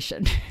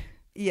annihilation.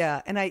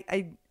 Yeah, and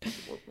I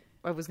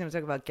was going to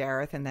talk about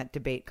Gareth and that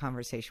debate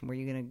conversation. Were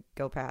you going to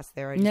go past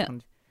there?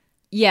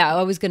 Yeah,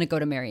 I was going to go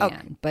to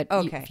Marianne, but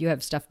if you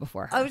have stuff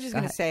before her, I was just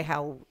going to say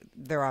how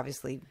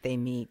they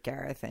meet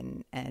Gareth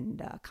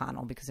and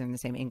Connell because they're in the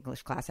same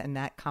English class, and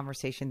that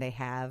conversation they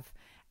have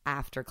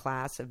after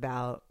class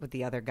with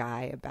the other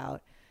guy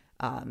about.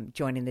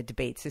 Joining the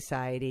debate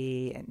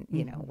society and,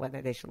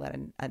 whether they should let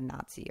a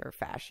Nazi or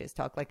fascist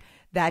talk. Like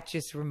that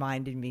just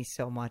reminded me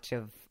so much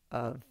of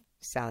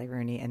Sally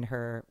Rooney and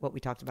what we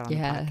talked about on the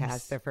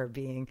podcast of her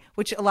being,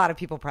 which a lot of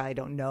people probably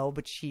don't know,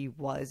 but she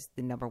was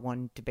the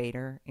 #1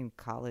 debater in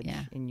college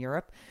in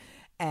Europe.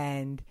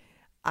 And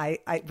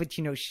but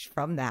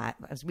from that,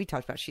 as we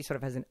talked about, she sort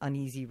of has an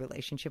uneasy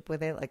relationship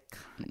with it. Like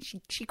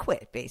she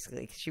quit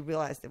basically because she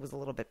realized it was a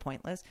little bit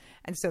pointless.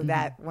 And so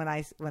that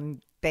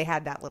when they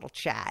had that little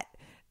chat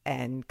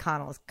and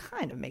Connell was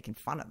kind of making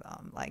fun of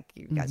them, like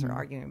you guys are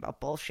arguing about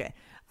bullshit.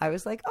 I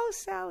was like, oh,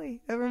 Sally,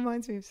 that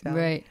reminds me of Sally.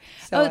 Right.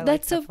 So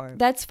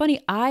that's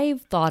funny.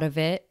 I've thought of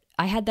it.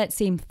 I had that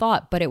same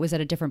thought, but it was at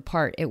a different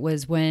part. It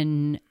was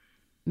when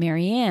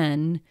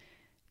Marianne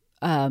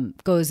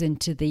goes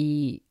into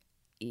the,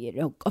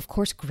 of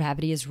course,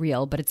 gravity is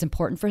real, but it's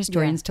important for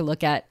historians to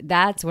look at.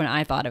 That's when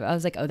I thought of it. I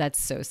was like, oh,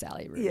 that's so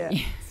Sally Rooney. Yeah,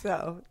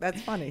 so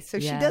that's funny. So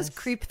she does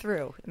creep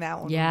through. That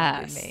one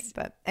reminded me.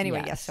 But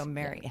anyway, so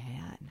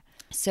Marianne.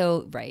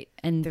 So, right.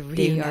 And the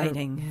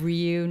reuniting.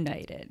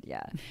 Reunited,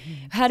 yeah.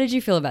 How did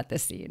you feel about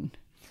this scene?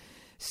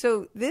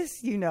 So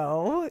this,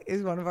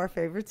 is one of our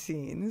favorite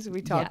scenes.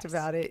 We talked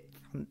about it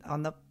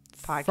on the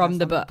podcast from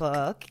the on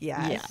book.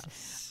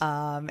 Yes.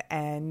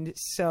 And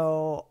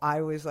so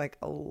I was like,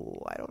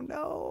 oh, I don't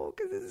know,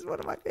 because this is one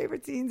of my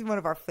favorite scenes, one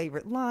of our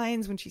favorite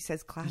lines when she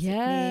says, classic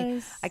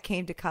me. I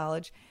came to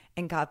college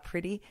and got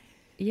pretty.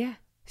 Yeah.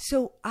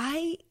 So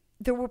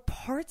there were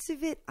parts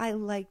of it I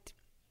liked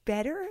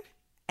better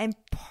and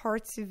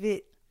parts of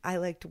it I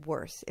liked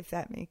worse, if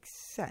that makes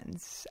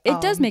sense.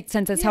 It does make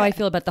sense. That's how I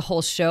feel about the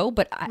whole show,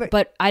 but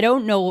I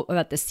don't know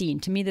about the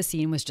scene. To me, the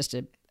scene was just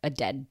a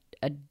dead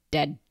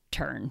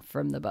turn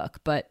from the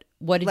book. But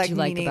what did you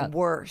like about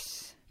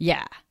worse?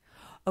 Yeah.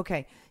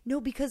 Okay.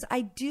 No, because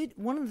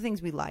one of the things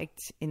we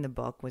liked in the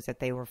book was that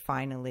they were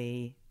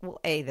finally, well,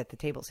 A, that the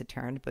tables had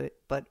turned, but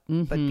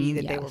B,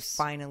 that they were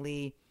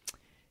finally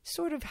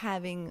sort of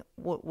having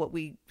what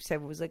we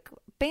said was like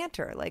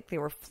banter, like they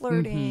were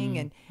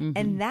flirting,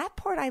 and that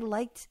part I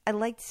liked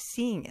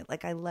seeing it.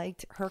 Like I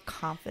liked her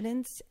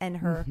confidence and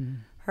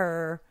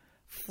her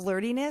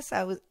flirtiness.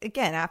 I was,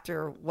 again,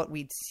 after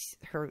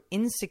her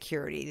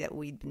insecurity that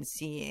we'd been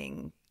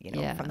seeing,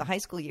 from the high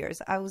school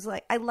years, I was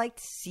like, I liked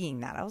seeing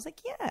that. I was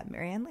like, yeah,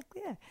 Marianne,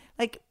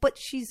 but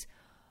she's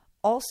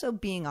also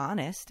being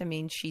honest. I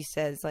mean, she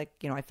says, like,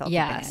 I felt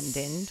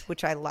abandoned,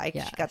 which I liked.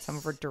 Yes. She got some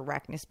of her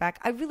directness back.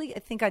 I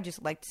think I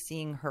just liked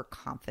seeing her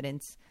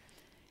confidence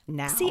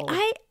now. See,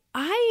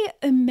 I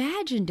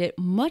imagined it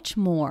much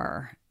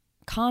more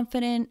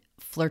confident,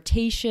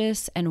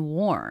 flirtatious, and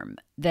warm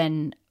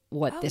than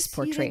what this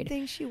portrayed. You didn't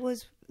think she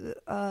was...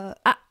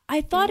 I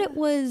thought it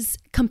was,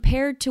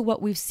 compared to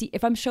what we've seen.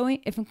 If I'm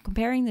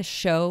comparing the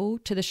show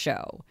to the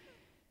show,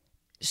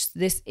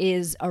 this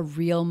is a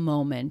real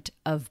moment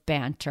of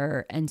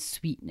banter and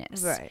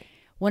sweetness. Right.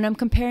 When I'm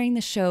comparing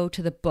the show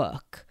to the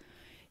book,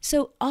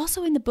 so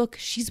also in the book,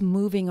 she's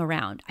moving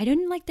around. I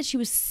didn't like that she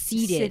was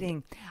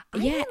seated.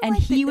 Yeah, and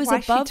he was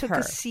above her. She took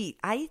a seat.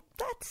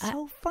 That's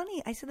so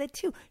funny. I said that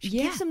too. She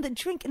gives him the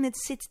drink and then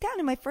sits down.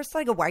 And my first thought,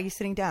 I go, why are you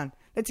sitting down?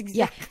 That's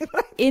exactly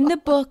what I thought. In the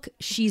book,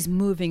 she's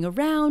moving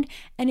around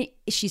and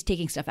she's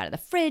taking stuff out of the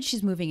fridge.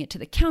 She's moving it to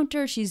the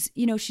counter. She's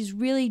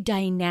really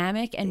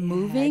dynamic and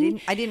moving.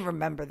 I didn't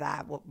remember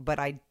that, but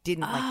I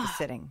didn't like the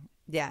sitting.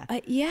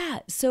 Yeah.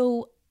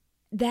 So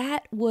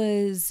that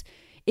was...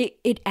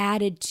 It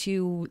added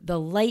to the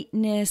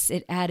lightness,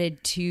 it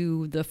added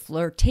to the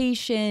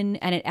flirtation,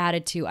 and it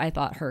added to, I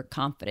thought, her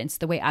confidence,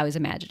 the way I was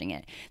imagining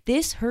it.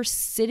 Her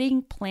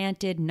sitting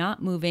planted,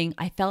 not moving,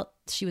 I felt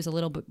she was a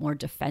little bit more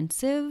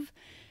defensive,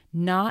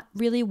 not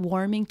really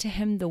warming to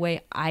him the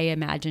way I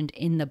imagined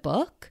in the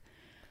book.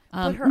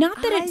 But her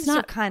not that eyes it's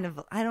not are kind of,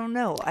 I don't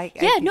know. I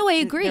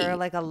agree. They're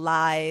like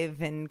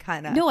alive and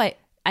kind of... No, I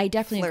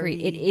definitely flirty.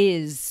 agree. It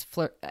is,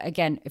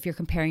 again, if you're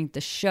comparing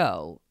the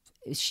show...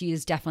 She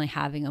is definitely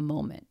having a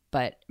moment,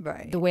 but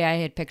the way I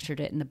had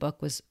pictured it in the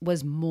book was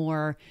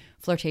more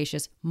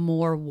flirtatious,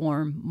 more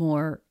warm,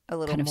 a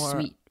little kind of more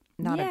sweet,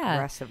 not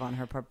aggressive on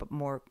her part, but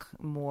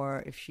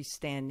more if she's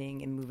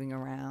standing and moving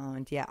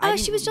around. Yeah,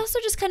 she was also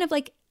just kind of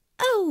like,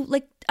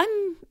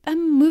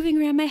 I'm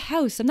moving around my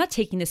house. I'm not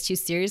taking this too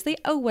seriously.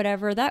 Oh,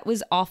 whatever, that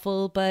was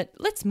awful, but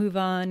let's move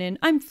on. And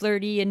I'm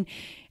flirty,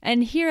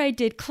 and here I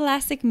did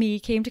classic me,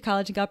 came to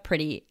college and got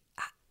pretty.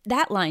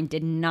 That line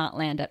did not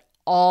land at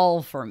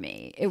all for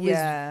me. It was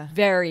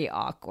very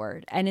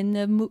awkward. And in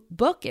the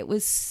book, it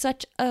was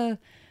such it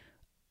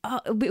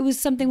was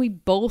something we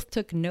both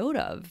took note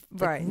of.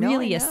 Like,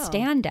 really a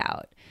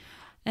standout.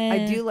 And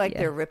I do like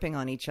they're ripping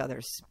on each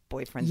other's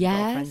boyfriends and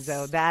girlfriends,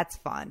 though. That's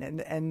fun.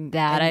 And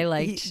I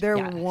liked. They're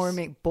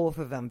warming. Both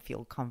of them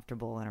feel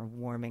comfortable and are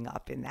warming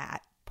up in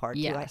that part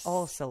too. I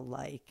also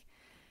like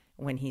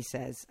when he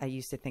says, I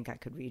used to think I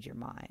could read your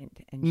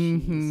mind. And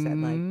she said,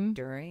 like,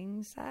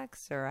 during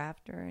sex or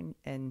after,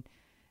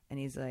 and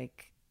he's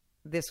like,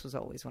 this was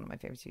always one of my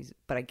favorite series,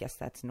 but I guess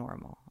that's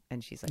normal.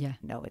 And she's like,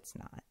 no, it's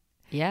not.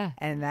 Yeah.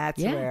 And that's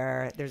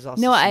where there's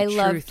also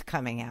some truth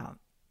coming out.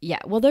 Yeah.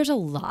 Well, there's a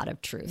lot of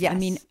truth. Yes. I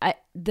mean,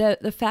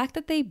 the fact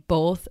that they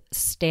both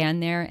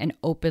stand there and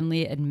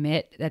openly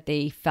admit that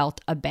they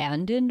felt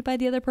abandoned by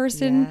the other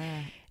person.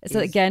 It's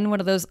again, one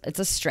of those, it's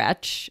a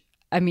stretch.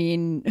 I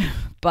mean,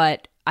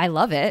 but I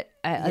love it.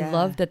 I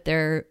love that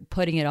they're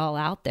putting it all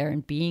out there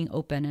and being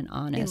open and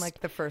honest. In like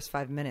the first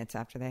 5 minutes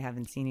after they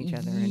haven't seen each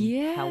other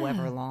in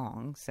however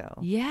long. So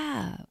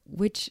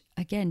which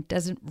again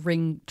doesn't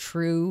ring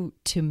true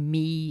to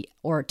me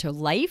or to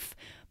life,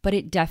 but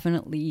it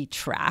definitely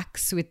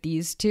tracks with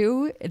these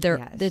two.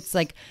 It's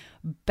like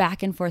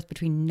back and forth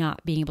between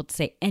not being able to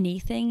say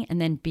anything and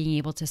then being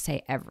able to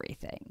say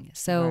everything.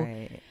 So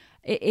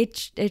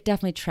it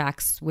definitely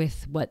tracks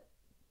with what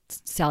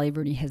Sally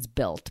Rooney has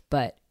built,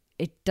 but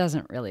it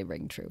doesn't really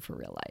ring true for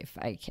real life.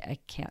 I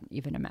can't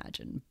even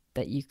imagine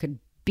that you could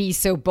be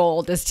so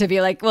bold as to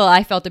be like, well,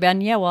 I felt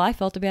abandoned. Yeah, well, I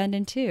felt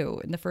abandoned too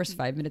in the first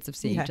 5 minutes of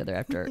seeing each other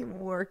after.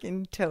 Work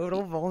in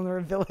total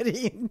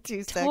vulnerability in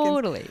 2 seconds.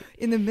 Totally.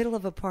 In the middle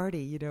of a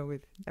party,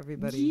 with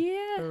everybody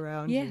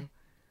around you.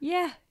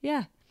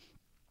 Yeah.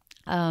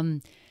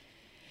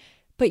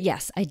 But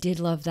yes, I did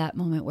love that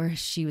moment where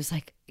she was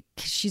like,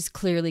 she's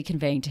clearly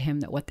conveying to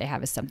him that what they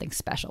have is something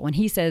special. When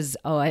he says,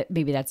 oh,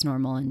 maybe that's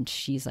normal. And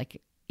she's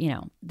like,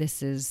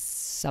 this is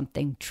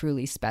something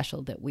truly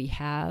special that we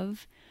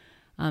have.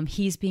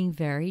 He's being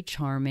very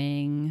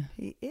charming.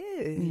 He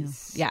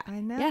is. Yeah.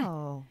 I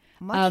know. Yeah.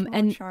 Much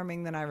more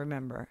charming than I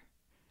remember.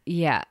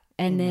 Yeah.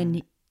 And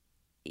then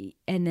he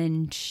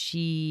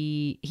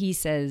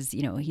says,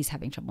 he's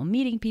having trouble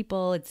meeting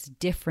people. It's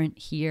different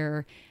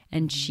here.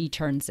 And she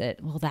turns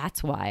it, well,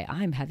 that's why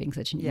I'm having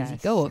such an easy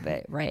go of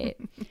it. Right.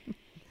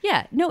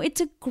 Yeah. No,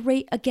 it's a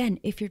great, again,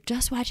 if you're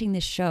just watching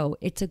this show,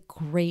 it's a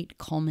great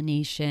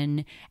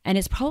culmination. And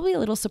it's probably a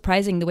little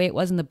surprising the way it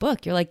was in the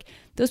book. You're like,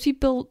 those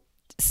people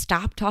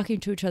stopped talking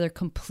to each other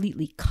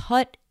completely,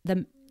 cut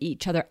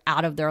each other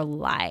out of their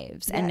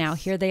lives. Yes. And now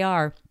here they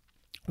are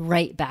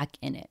right back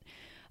in it.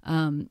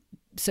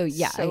 So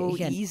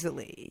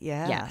easily.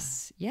 Yeah.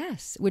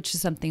 Yes. Which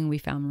is something we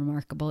found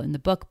remarkable in the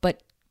book,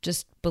 but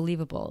just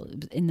believable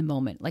in the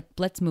moment. Like,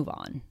 let's move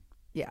on.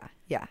 Yeah,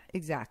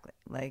 exactly.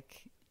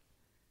 Like,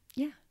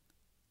 yeah,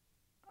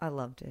 I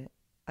loved it.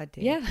 I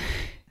did. Yeah.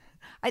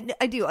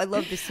 I do. I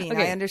love the scene.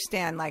 Okay. I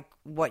understand like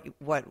what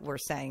we're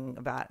saying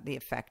about the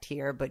effect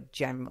here, but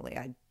generally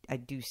I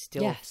do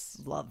still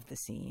love the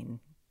scene.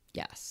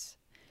 Yes.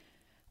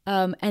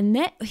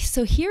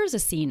 So here's a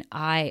scene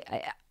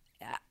I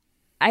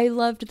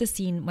loved the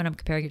scene when I'm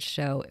comparing it to the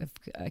show. If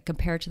I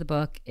compare it to the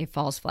book, it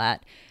falls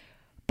flat.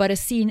 But a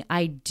scene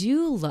I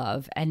do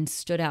love and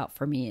stood out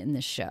for me in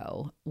the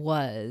show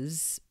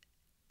was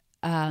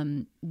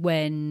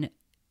when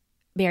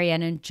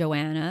Marianne and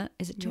Joanna,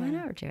 is it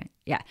Joanna or Joanne?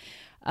 Yeah.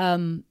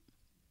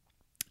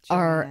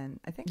 Are,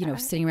 I think,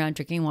 sitting around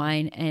drinking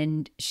wine.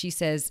 And she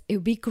says, it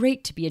would be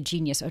great to be a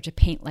genius or to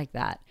paint like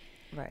that.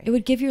 Right. It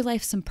would give your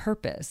life some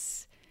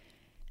purpose.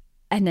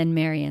 And then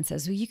Marianne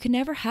says, well, you can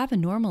never have a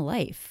normal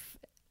life.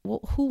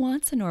 Well, who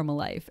wants a normal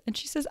life? And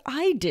she says,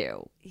 I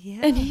do.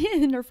 Yeah.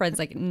 And her friend's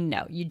like,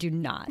 no, you do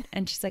not.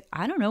 And she's like,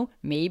 I don't know.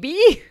 Maybe.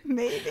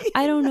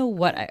 I don't know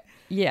what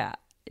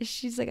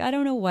She's like, I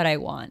don't know what I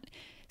want.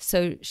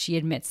 So she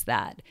admits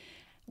that,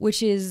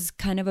 which is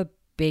kind of a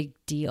big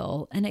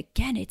deal. And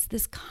again, it's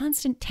this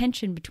constant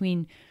tension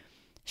between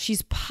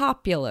she's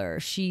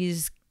popular,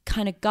 she's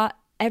kind of got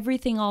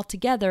everything all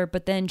together,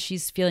 but then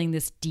she's feeling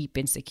this deep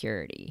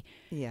insecurity.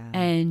 Yeah.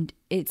 And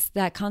it's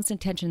that constant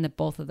tension that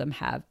both of them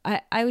have.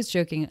 I was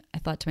joking. I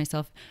thought to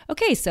myself,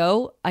 okay,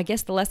 so I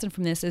guess the lesson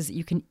from this is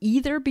you can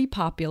either be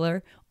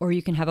popular or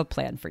you can have a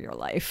plan for your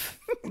life.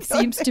 It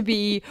seems to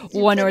be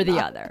one or the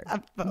other,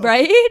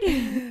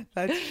 right?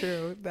 That's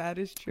true. That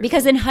is true.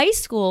 Because in high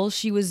school,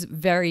 she was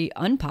very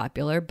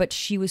unpopular, but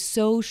she was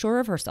so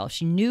sure of herself.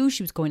 She knew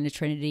she was going to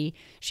Trinity.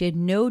 She had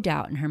no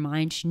doubt in her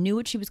mind. She knew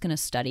what she was going to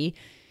study.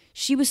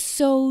 She was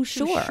so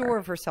sure. She was sure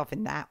of herself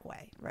in that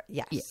way. Right?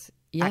 Yes.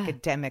 Yeah.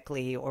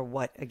 Academically or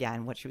what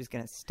she was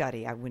going to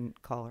study. I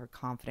wouldn't call her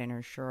confident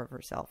or sure of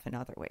herself in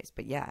other ways.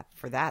 But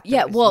for that,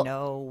 there was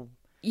no...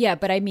 Yeah,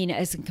 but I mean,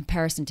 as in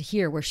comparison to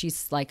here, where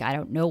she's like, I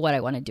don't know what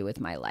I want to do with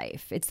my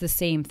life. It's the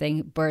same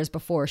thing. Whereas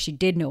before, she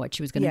did know what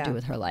she was going to do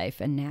with her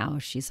life. And now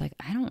she's like,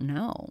 I don't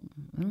know.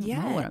 I don't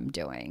know what I'm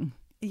doing.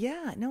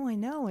 Yeah, no, I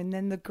know. And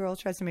then the girl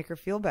tries to make her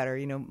feel better.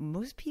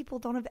 Most people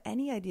don't have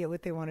any idea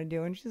what they want to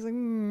do. And she's like,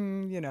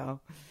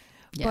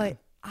 Yeah. But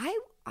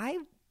I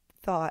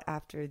thought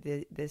after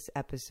this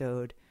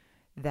episode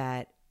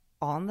that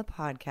on the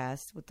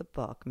podcast with the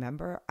book,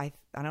 remember, I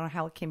don't know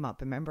how it came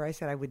up. Remember I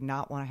said I would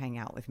not want to hang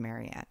out with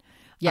Marianne.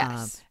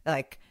 Yes.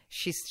 Like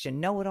she's such a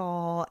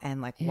know-it-all, and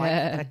like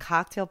at a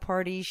cocktail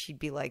party, she'd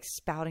be like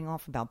spouting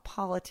off about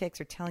politics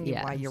or telling you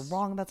why you're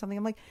wrong about something.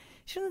 I'm like,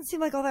 she doesn't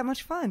seem like all that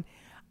much fun.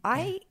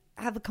 I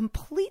have a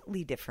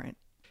completely different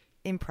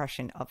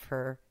impression of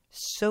her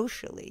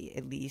socially,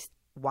 at least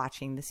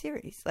watching the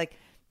series. Like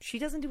she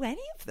doesn't do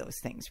any of those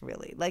things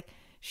really. Like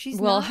she's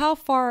not... how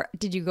far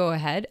did you go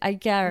ahead? I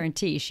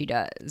guarantee she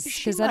does,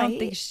 because I don't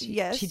think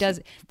she does.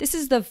 This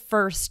is the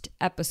first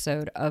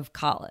episode of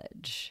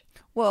college.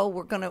 Well,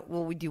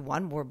 we do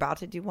one. We're about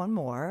to do one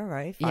more,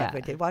 right? I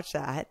did watch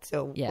that,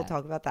 so we'll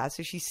talk about that.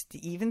 So she's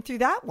even through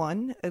that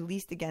one, at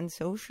least again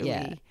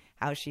socially,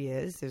 how she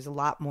is. There's a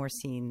lot more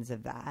scenes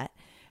of that,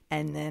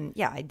 and then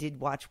I did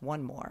watch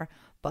one more,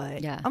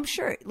 but I'm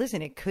sure.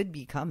 Listen, it could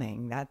be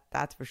coming.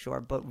 That's for sure.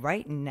 But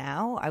right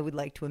now, I would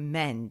like to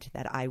amend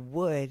that I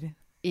would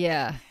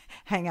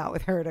hang out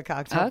with her at a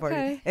cocktail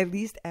party, at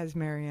least as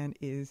Marianne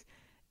is.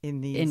 In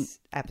these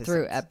episodes.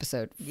 Through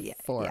episode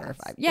 4 or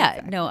 5. Yeah,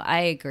 exactly. No, I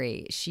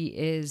agree. She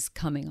is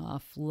coming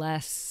off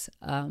less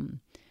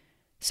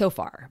so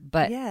far.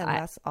 But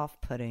less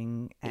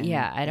off-putting and,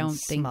 I don't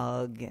think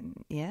smug and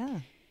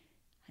Yeah.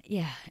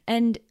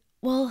 And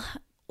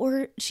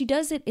or she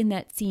does it in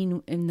that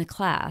scene in the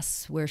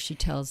class where she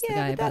tells the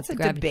guy about the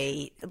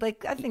gravity. Debate.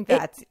 Like I think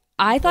that's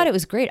I thought it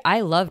was great.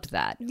 I loved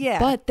that. Yeah.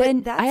 But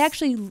then I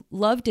actually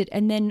loved it,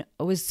 and then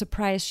I was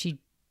surprised she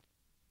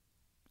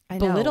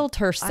belittled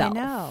herself. I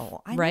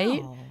know.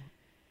 Right?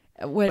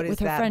 With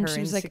her friend, she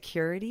was like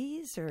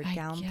insecurities or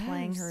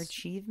downplaying her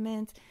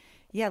achievements.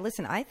 Yeah,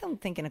 listen, I don't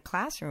think in a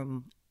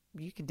classroom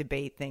you can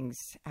debate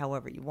things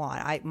however you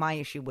want. My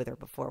issue with her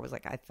before was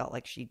like I felt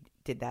like she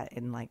did that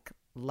in like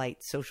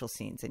light social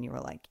scenes, and you were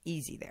like,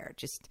 easy there.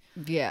 Just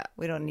Yeah.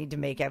 we don't need to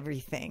make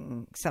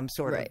everything some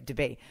sort of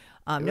debate.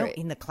 No,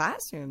 in the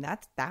classroom,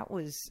 that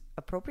was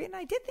appropriate, and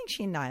I did think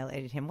she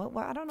annihilated him. Well,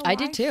 I don't know. I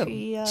did too.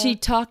 She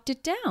talked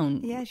it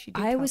down. Yeah, she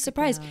did. I was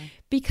surprised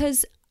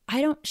because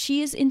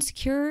she is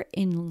insecure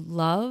in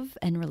love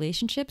and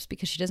relationships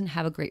because she doesn't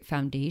have a great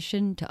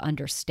foundation to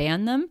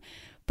understand them.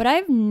 But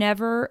I've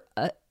never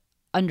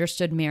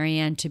understood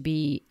Marianne to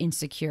be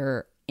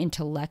insecure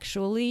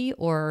intellectually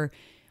or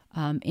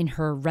in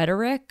her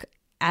rhetoric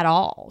at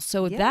all.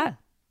 So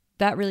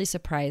that really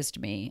surprised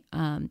me,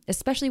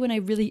 especially when I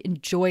really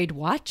enjoyed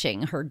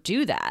watching her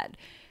do that.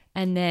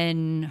 And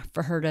then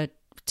for her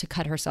to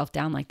cut herself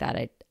down like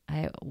that,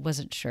 I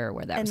wasn't sure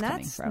where that was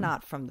coming from. And that's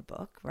not from the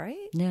book,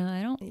 right?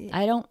 No,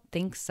 I don't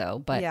think so.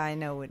 But yeah, I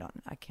know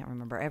I can't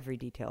remember every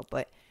detail,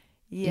 but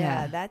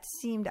that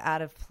seemed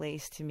out of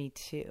place to me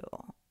too.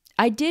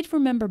 I did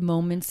remember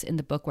moments in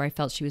the book where I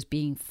felt she was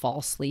being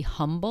falsely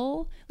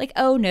humble. Like,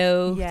 oh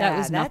no, that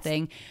was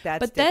nothing.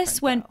 But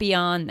this went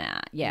beyond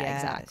that. Yeah,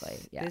 yes,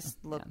 exactly. Yeah. This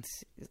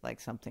looked like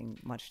something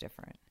much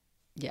different.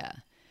 Yeah.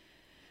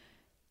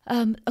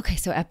 Okay,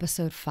 so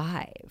episode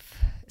 5.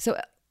 So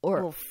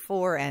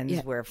 4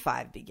 ends where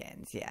 5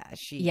 begins. Yeah,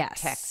 she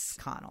texts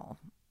Connell.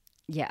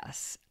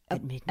 Yes,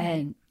 at midnight.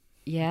 And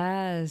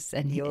yes,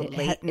 and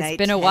it's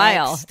been a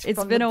while.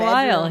 It's been a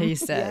while. He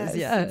says,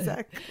 yes,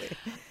 exactly.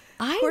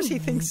 Of course, he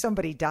thinks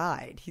somebody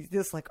died. He's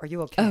just like, "Are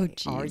you okay? Oh,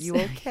 geez. Are you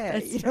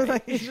okay?" You know,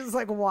 like, he's just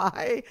like,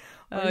 "Why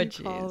are you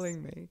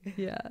calling me?"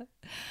 Yeah.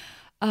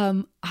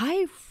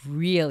 I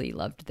really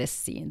loved this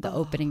scene, the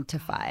opening to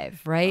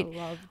 5. Right? I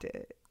loved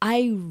it.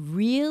 I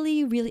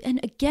really, really,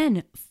 and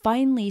again,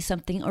 finally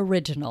something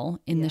original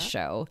in the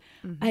show.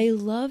 Mm-hmm. I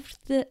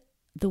loved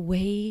the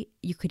way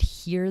you could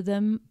hear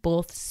them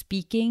both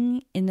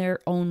speaking in their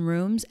own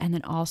rooms and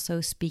then also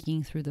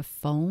speaking through the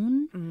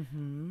phone.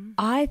 Mm-hmm.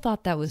 I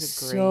thought that was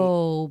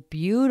so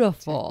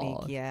beautiful.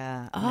 Technique.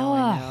 Yeah,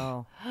 I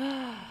know.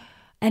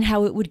 And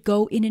how it would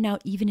go in and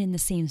out even in the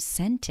same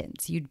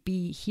sentence. You'd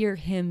hear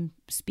him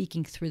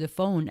speaking through the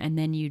phone and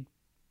then you'd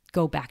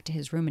go back to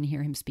his room and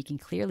hear him speaking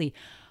clearly.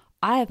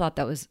 I thought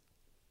that was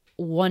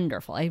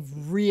wonderful. I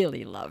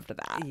really loved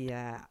that.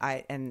 Yeah,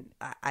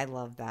 I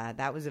love that.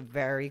 That was a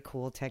very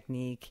cool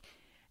technique.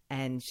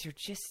 And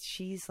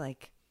she's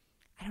like,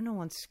 I don't know,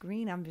 on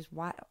screen, I'm just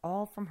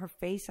all from her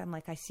face. I'm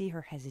like, I see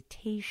her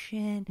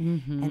hesitation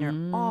and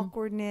her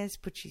awkwardness,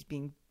 but she's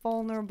being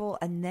vulnerable.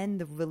 And then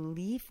the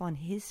relief on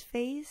his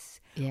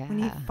face when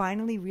he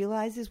finally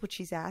realizes what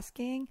she's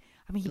asking.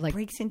 I mean, he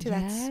breaks into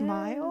that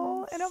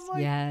smile, and I'm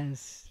like,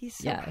 he's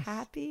so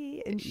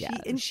happy, and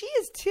she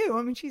is too.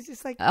 I mean, she's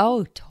just like,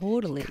 oh,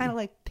 totally, kind of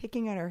like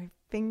picking at her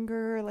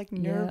finger, like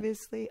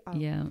nervously.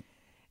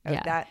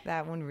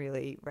 That one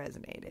really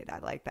resonated. I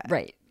like that.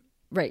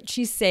 Right.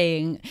 She's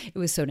saying, it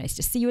was so nice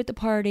to see you at the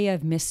party.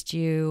 I've missed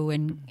you,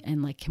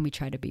 and like, can we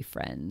try to be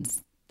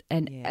friends?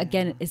 And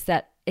again, it's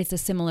a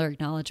similar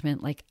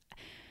acknowledgement, like,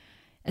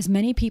 as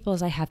many people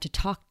as I have to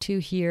talk to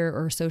here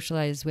or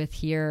socialize with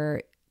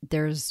here,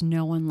 there's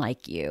no one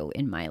like you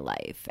in my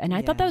life. And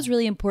I thought that was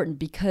really important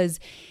because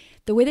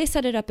the way they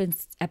set it up in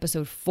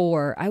episode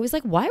 4, I was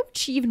like, why would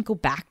she even go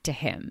back to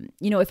him?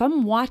 You know, if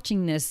I'm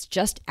watching this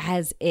just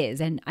as is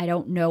and I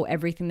don't know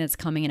everything that's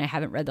coming and I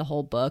haven't read the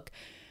whole book,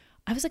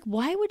 I was like,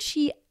 why would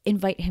she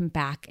invite him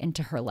back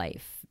into her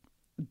life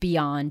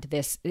beyond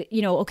this?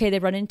 You know, okay, they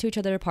run into each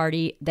other at a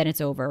party, then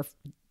it's over,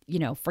 you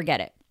know, forget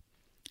it.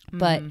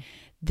 But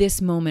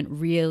this moment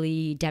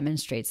really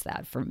demonstrates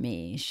that for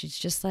me. She's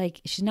just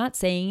like, she's not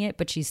saying it,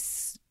 but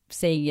she's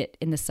saying it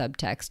in the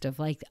subtext of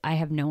like, I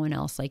have no one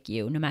else like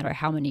you, no matter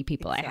how many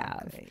people I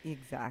have.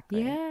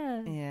 Exactly.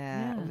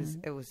 Yeah.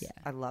 It was,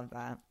 I love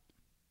that.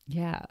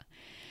 Yeah.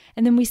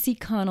 And then we see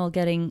Connell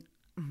getting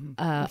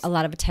a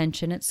lot of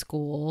attention at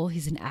school.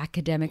 He's an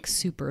academic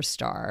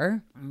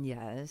superstar.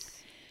 Yes.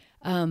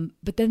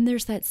 But then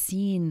there's that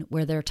scene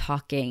where they're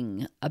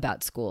talking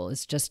about school.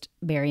 It's just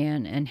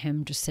Marianne and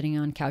him just sitting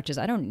on couches.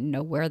 I don't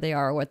know where they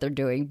are or what they're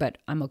doing, but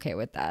I'm okay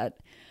with that.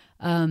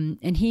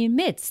 And he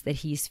admits that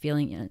he's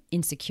feeling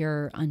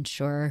insecure,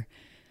 unsure.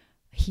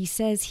 He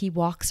says he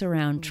walks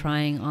around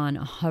trying on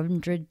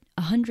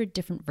 100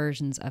 different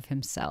versions of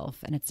himself,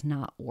 and it's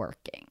not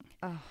working.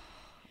 Oh,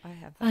 I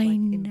have that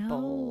in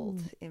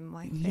bold in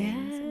my things.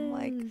 Yes. I'm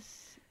like,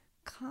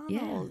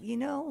 Connell, you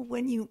know,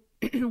 when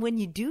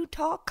you do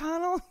talk,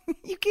 Connell,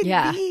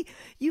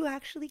 you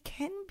actually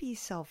can be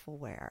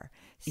self-aware.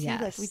 See,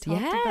 like we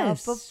talked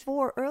about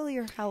before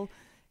earlier,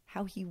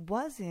 how he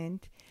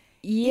wasn't.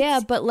 Yeah,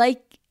 but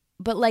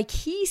like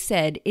he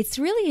said, it's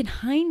really in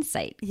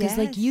hindsight. Because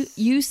like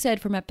you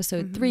said from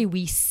episode 3,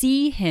 we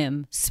see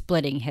him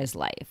splitting his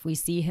life. We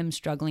see him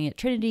struggling at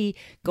Trinity,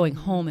 going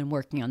home and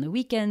working on the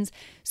weekends.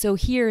 So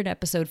here in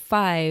episode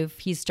 5,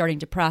 he's starting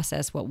to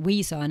process what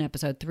we saw in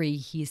episode 3.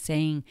 He's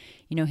saying,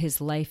 you know, his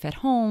life at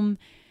home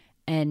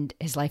and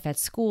his life at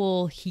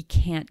school, he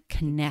can't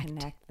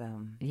connect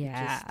them.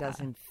 Yeah. It just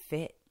doesn't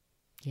fit.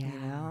 Yeah. You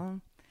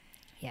know?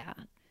 Yeah.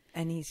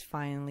 And he's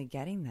finally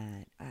getting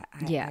that.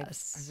 I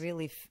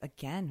really,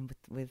 again,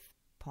 with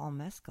Paul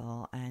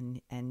Mescal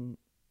and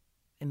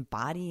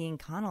embodying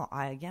Connell,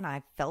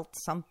 I felt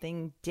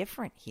something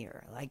different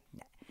here, like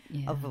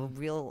of a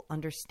real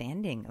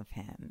understanding of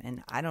him.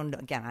 And I don't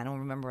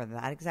remember whether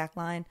that exact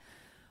line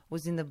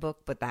was in the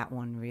book, but that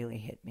one really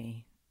hit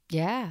me.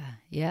 Yeah,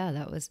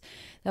 that was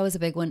a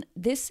big one.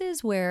 This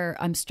is where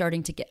I'm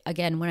starting to get,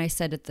 again, when I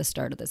said at the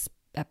start of this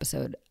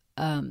episode,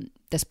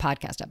 this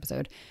podcast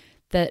episode,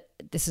 that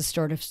this is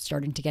sort of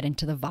starting to get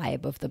into the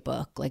vibe of the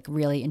book, like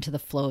really into the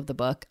flow of the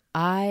book.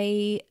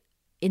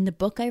 In the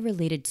book, I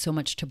related so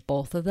much to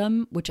both of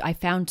them, which I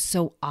found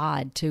so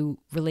odd to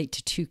relate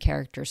to two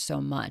characters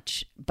so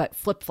much, but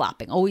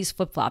always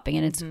flip-flopping.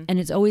 And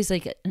it's always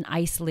like an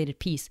isolated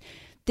piece.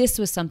 This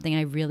was something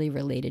I really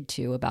related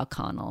to about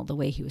Connell, the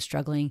way he was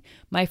struggling.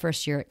 My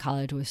first year at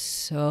college was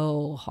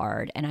so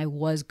hard, and I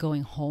was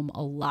going home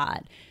a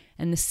lot.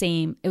 And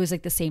it was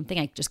like the same thing.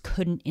 I just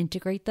couldn't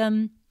integrate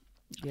them.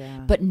 Yeah.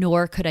 But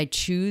nor could I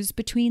choose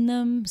between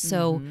them.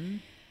 So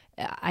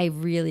I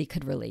really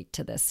could relate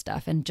to this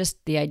stuff. And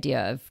just the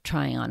idea of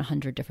trying on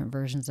 100 different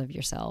versions of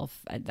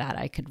yourself, that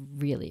I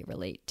could really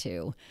relate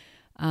to.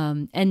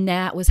 And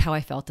that was how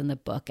I felt in the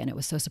book. And it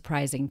was so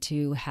surprising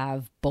to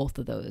have both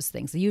of those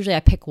things. Usually I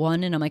pick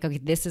one and I'm like, okay,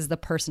 this is the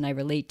person I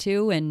relate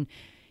to. And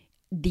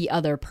the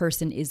other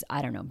person is,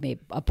 I don't know,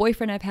 maybe a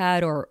boyfriend I've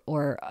had or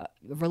a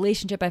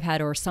relationship I've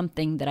had or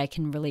something that I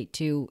can relate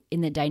to in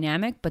the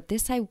dynamic. But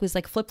this, I was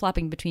like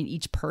flip-flopping between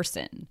each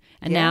person.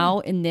 And now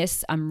in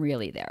this, I'm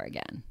really there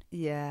again.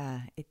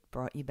 Yeah, it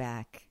brought you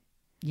back.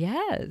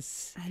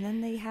 Yes.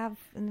 And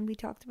then we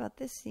talked about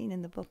this scene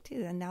in the book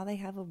too. And now they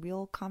have a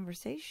real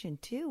conversation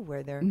too,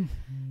 where they're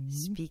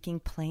speaking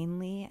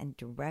plainly and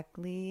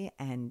directly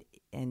and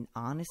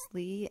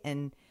honestly.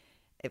 And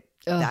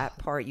that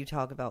part you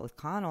talk about with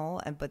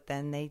Connell, but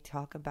then they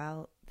talk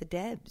about the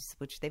Debs,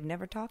 which they've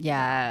never talked about.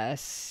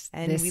 Yes.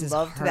 And we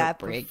loved that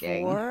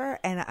before.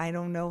 And I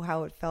don't know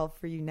how it felt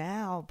for you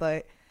now,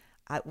 but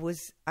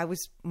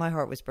my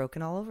heart was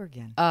broken all over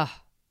again.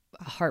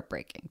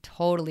 Heartbreaking.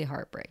 Totally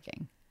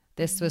heartbreaking.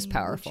 This was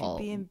powerful.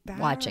 Would you be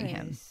embarrassed? Watching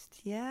him.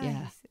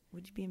 Yeah.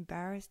 Would you be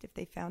embarrassed if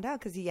they found out?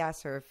 Because he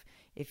asked her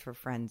if her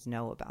friends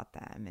know about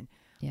them. And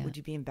would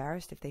you be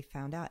embarrassed if they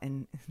found out?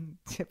 And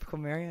typical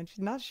Marianne, she's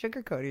not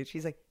sugarcoating.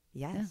 She's like,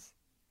 yes.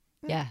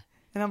 Yeah.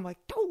 And I'm like,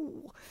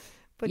 no.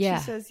 But she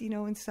says,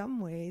 in some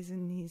ways,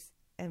 and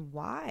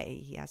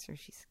why? He asked her,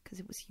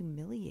 because it was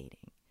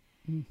humiliating.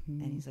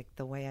 Mm-hmm. And he's like,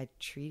 the way I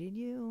treated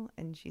you?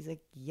 And she's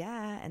like,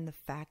 yeah. And the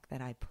fact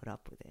that I put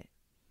up with it.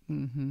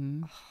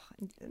 Mm-hmm.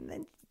 Oh, and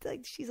then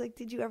she's like,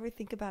 did you ever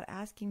think about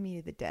asking me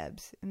to the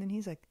Debs? And then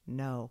he's like,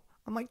 no.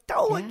 I'm like,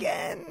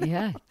 again.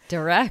 Yeah.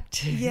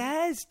 Direct.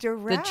 Yes,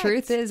 direct. The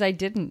truth is I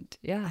didn't.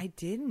 Yeah. I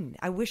didn't.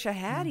 I wish I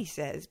had, he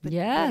says. But,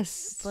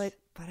 yes. But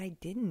I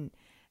didn't.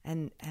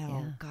 And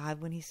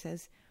God, when he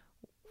says,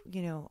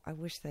 I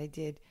wish that I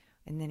did.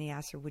 And then he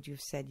asked her, would you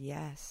have said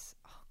yes?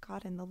 Oh,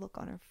 God, and the look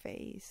on her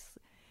face.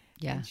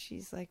 Yeah. And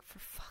she's like, for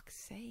fuck's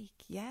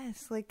sake,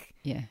 yes. Like,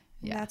 yeah.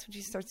 That's when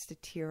she starts to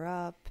tear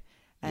up.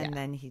 And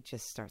then he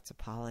just starts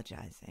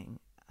apologizing.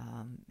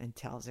 And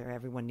tells her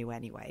everyone knew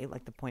anyway,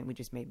 like the point we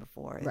just made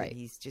before. Right. That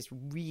he's just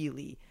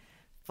really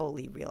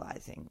fully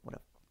realizing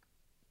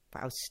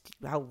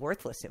how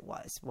worthless it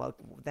was,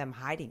 them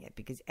hiding it,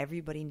 because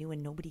everybody knew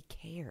and nobody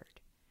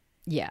cared.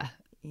 Yeah.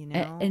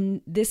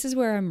 And this is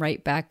where I'm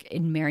right back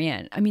in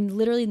Marianne. I mean,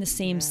 literally in the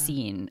same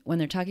scene when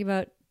they're talking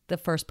about the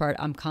first part,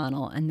 I'm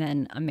Connell, and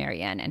then I'm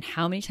Marianne. And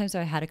how many times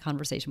have I had a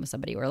conversation with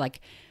somebody where like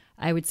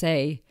I would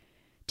say,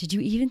 did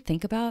you even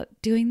think about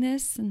doing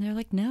this? And they're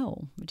like,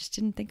 no, we just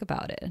didn't think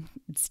about it.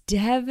 It's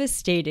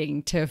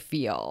devastating to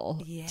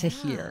feel, to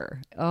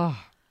hear. Oh,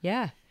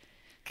 yeah.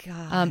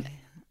 God.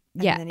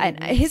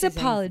 And his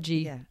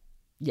apology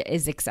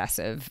is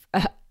excessive.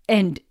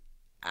 But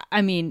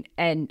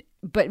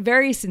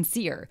very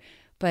sincere.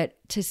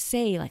 But to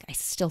say, like, I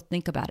still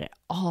think about it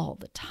all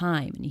the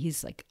time. And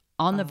he's like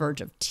on the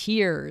verge of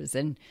tears,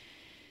 and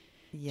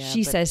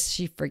she says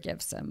she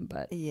forgives him,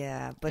 but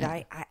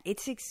I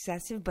it's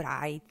excessive. But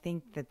I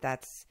think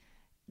that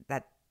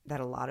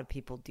a lot of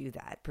people do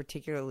that.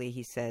 Particularly,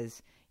 he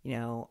says,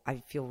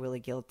 I feel really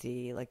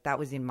guilty. Like that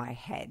was in my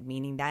head,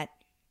 meaning that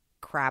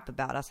crap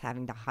about us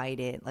having to hide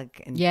it,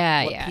 like, and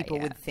what people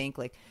would think,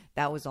 like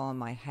that was all in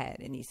my head.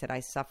 And he said,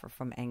 I suffer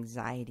from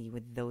anxiety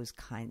with those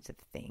kinds of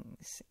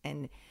things,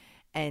 and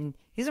he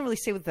doesn't really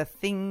say what the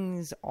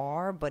things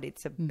are, but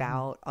it's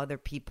about other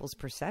people's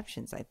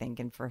perceptions, I think.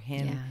 And for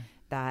him,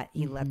 that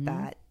he let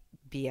that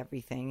be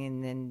everything,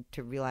 and then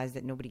to realize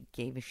that nobody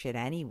gave a shit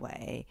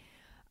anyway.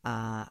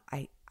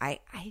 I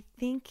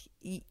think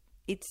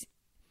it's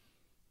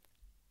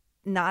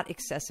not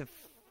excessive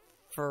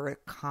for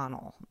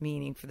Connell,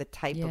 meaning for the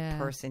type of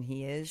person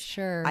he is.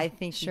 Sure. I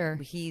think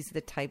he's the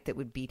type that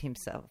would beat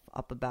himself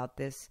up about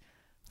this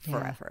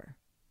forever.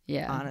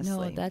 Yeah.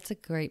 Honestly. No, that's a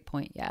great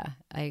point. Yeah,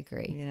 I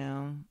agree.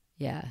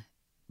 Yeah.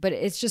 But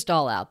it's just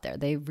all out there.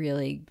 They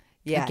really,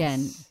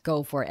 again,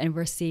 go for it. And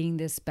we're seeing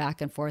this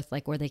back and forth,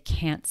 like where they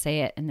can't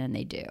say it and then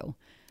they do.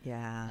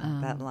 Yeah,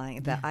 that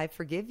line, that I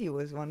forgive you,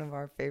 was one of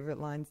our favorite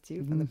lines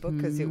too from the book,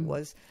 because it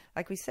was,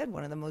 like we said,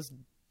 one of the most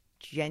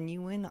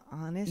genuine,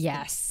 honest,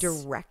 Yes.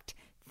 direct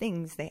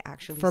things they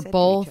actually For said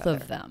both to each other.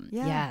 of them.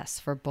 Yeah. Yes,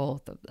 for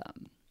both of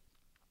them.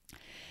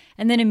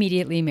 And then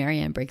immediately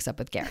Marianne breaks up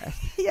with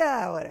Gareth.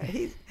 Yeah,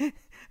 whatever.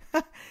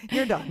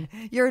 You're done.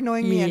 You're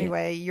annoying me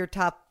anyway. Your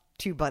top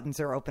 2 buttons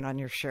are open on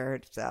your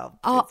shirt, so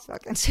it's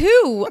fucking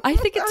 2. I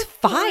think it's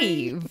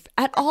 5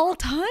 at all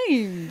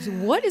times.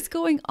 What is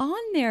going on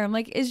there? I'm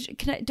like,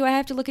 do I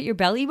have to look at your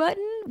belly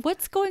button?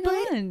 What's going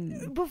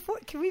on?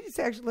 Can we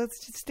just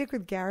let's just stick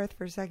with Gareth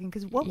for a second,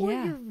 because what were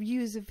your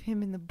views of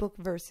him in the book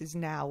versus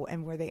now,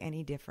 and were they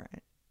any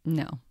different?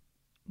 No,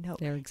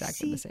 they're See,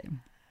 exactly the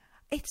same.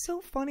 It's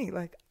so funny.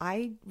 Like,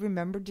 I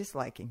remember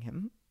disliking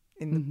him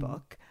in the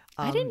book.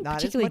 I didn't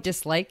particularly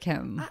dislike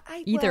him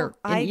either.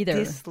 I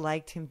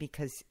disliked him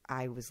because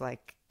I was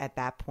like, at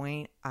that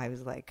point, I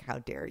was like, how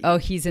dare you? Oh,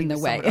 he's in the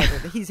way.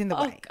 He's in the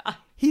way. God.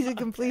 He's a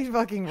complete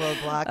fucking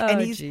roadblock.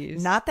 And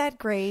he's not that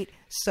great.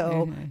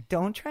 So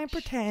don't try and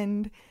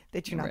pretend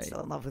that you're not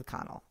still in love with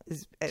Connell,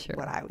 is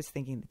what I was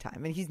thinking at the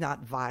time. And he's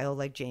not vile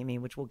like Jamie,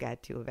 which we'll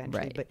get to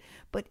eventually. Right.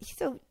 But he's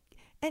so,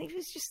 and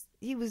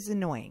he was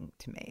annoying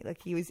to me.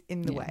 Like, he was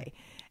in the way.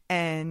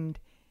 And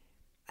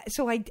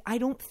so I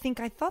don't think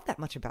I thought that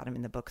much about him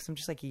in the book. So I'm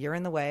just like, you're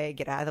in the way,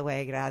 get out of the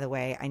way, get out of the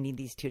way. I need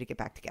these 2 to get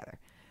back together.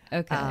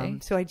 Okay.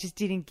 So I just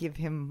didn't give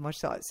him much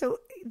thought. So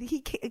he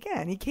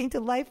came to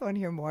life on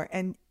here more,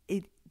 and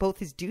both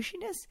his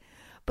douchiness,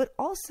 but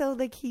also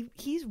like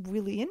he's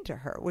really into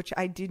her, which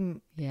I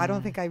don't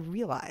think I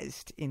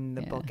realized in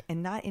the book,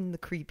 and not in the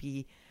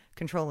creepy,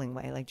 controlling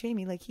way like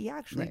Jamie. Like, he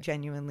actually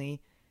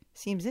genuinely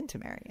seems into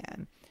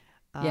Marianne.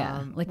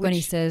 When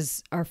he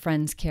says our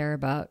friends care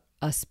about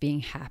us being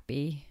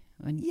happy.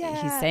 And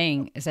he's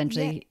saying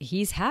essentially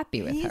he's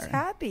happy with her. He's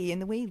happy,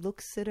 and the way he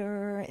looks at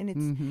her, and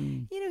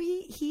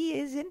it's he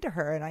is into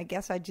her, and I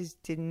guess I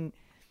just didn't.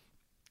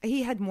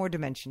 He had more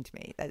dimension to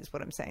me. That is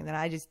what I'm saying. That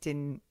I just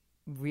didn't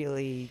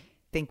really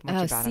think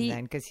much about him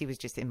then, because he was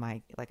just in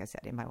my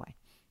way.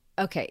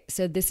 Okay,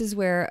 so this is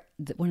where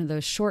one of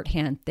those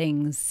shorthand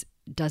things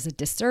does a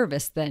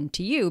disservice then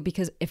to you,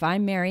 because if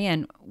I'm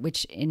Marianne,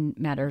 which in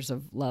matters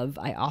of love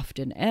I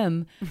often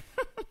am.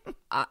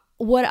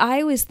 What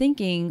I was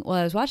thinking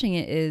while I was watching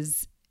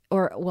it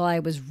or while I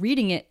was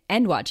reading it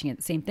and watching it,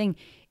 the same thing,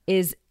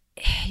 is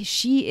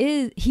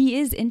he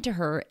is into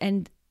her,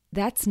 and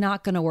that's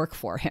not going to work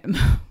for him.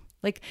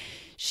 Like,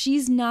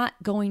 she's not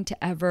going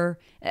to ever,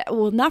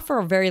 not for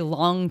a very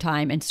long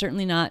time, and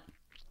certainly not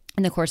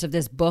in the course of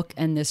this book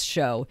and this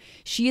show.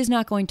 She is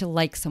not going to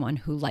like someone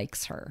who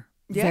likes her.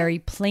 Very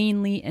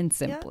plainly and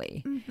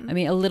simply. Yeah. Mm-hmm. I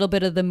mean, a little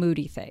bit of the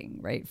moody thing,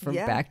 right? From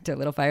back to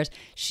Little Fires.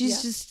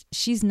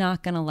 She's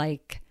not going to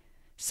like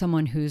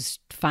someone who's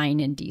fine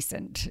and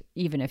decent,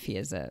 even if he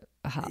is a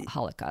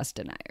Holocaust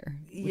denier,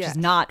 which is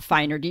not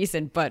fine or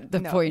decent. But the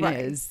point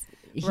is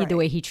the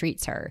way he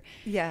treats her.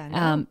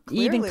 Yeah.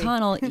 Even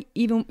Connell,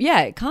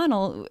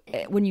 Connell,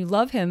 when you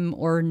love him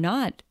or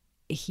not,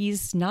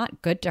 he's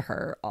not good to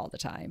her all the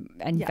time.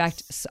 And in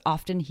fact,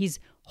 often he's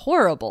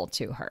horrible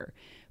to her.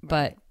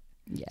 But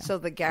so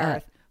the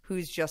Gareth,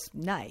 who's just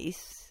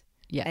nice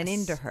and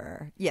into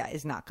her,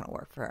 is not going to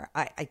work for her.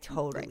 I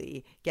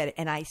totally get it.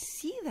 And I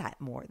see that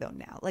more though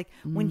now. Like,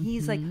 when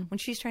he's like, when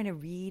she's trying to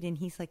read and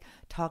he's like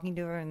talking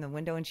to her in the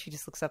window, and she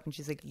just looks up and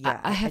she's like,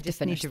 I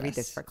just need to read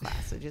this for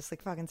class. So just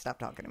like, fucking stop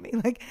talking to me.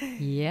 Like,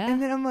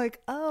 and then I'm like,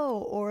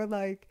 oh, or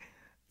like,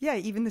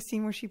 even the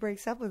scene where she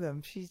breaks up with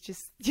him, he's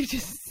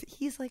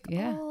like,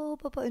 oh,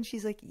 and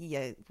she's like,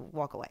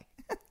 walk away.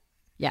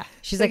 Yeah.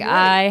 She's like,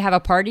 I have a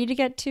party to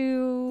get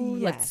to.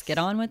 Yes. Let's get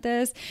on with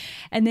this.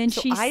 And then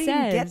she says, I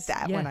didn't get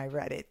that when I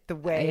read it. The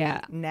way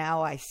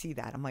now I see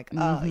that. I'm like,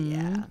 oh,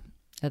 yeah.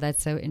 Oh,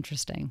 that's so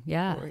interesting.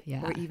 Yeah. Or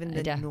even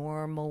the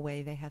normal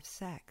way they have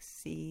sex.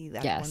 See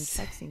that one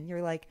sex scene.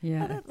 You're like, oh,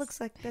 that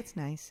looks like that's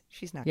nice.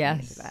 She's not going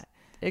into that.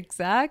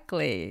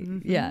 Exactly.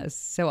 Mm-hmm. Yes.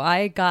 So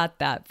I got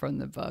that from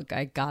the book.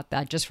 I got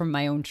that just from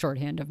my own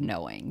shorthand of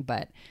knowing.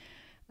 But,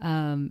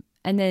 and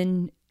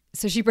then,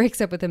 so she breaks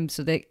up with him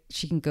so that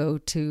she can go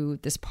to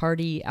this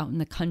party out in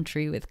the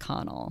country with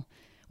Connell.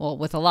 Well,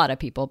 with a lot of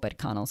people, but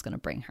Connell's going to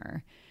bring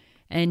her.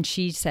 And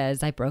she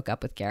says, I broke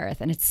up with Gareth.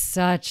 And it's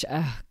such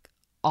a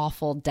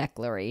awful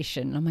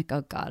declaration. I'm like,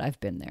 oh God, I've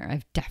been there.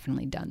 I've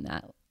definitely done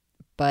that.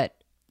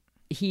 But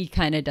he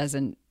kind of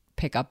doesn't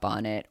pick up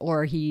on it,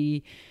 or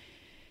he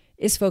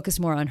is focused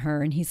more on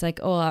her. And he's like,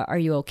 oh, are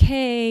you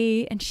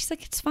okay? And she's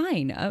like, it's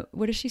fine.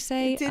 What does she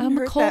say? It didn't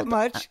hurt that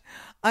much.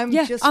 I'm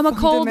a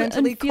cold,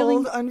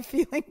 unfeeling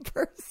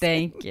person.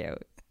 Thank you.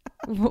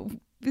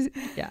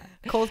 Yeah.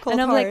 Cold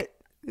and I'm heart. Like,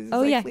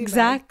 oh yeah,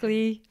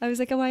 exactly. I was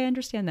like, oh, I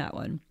understand that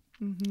one.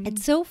 Mm-hmm.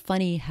 It's so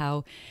funny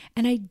how,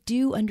 and I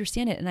do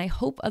understand it, and I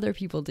hope other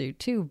people do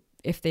too,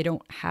 if they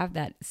don't have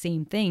that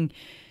same thing.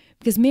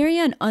 Because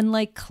Marianne,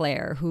 unlike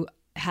Claire, who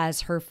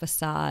has her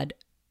facade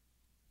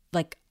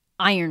like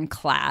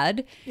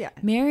ironclad,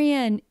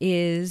 Marianne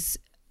is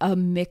a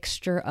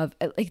mixture of,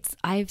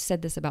 I've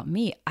said this about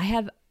me.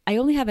 I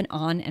only have an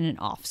on and an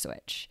off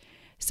switch.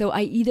 So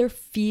I either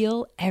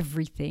feel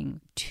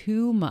everything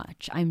too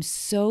much. I'm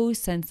so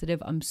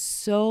sensitive. I'm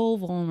so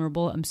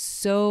vulnerable. I'm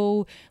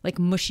so like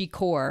mushy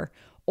core.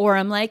 Or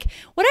I'm like,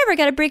 whatever, I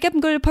got to break up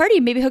and go to a party.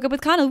 Maybe hook up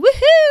with Connell.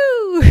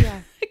 Woohoo!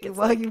 Yeah.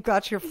 Well, you've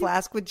got your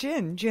flask with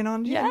gin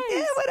on gin. Yes,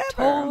 Yeah,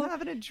 whatever. I'm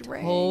having a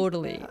drink.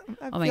 Totally.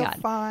 I my feel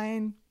God.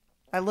 fine.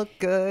 I look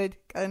good.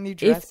 Got a new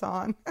dress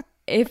on.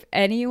 If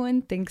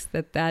anyone thinks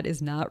that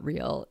is not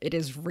real, it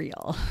is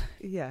real.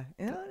 Yeah.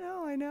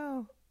 No, I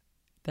know.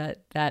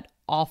 That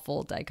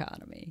awful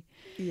dichotomy.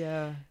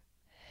 Yeah.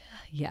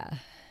 Yeah.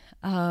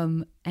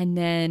 And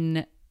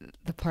then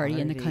the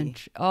party in the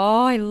country.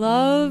 Oh, I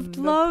loved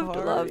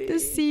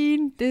this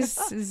scene.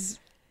 This is.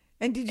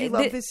 And did you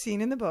love this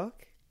scene in the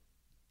book?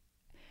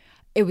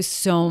 It was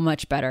so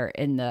much better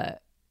in the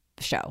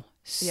show.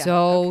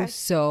 So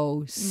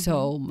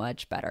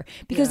much better.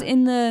 Because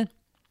in the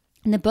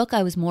book,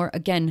 I was more,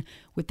 again,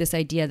 with this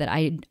idea that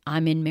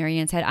I'm in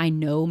Marianne's head. I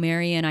know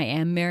Marianne. I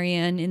am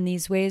Marianne in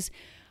these ways.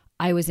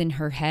 I was in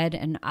her head,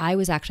 and I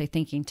was actually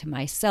thinking to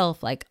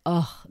myself, like,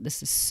 oh,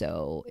 this is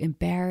so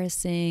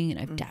embarrassing, and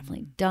I've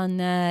definitely done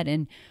that.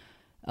 And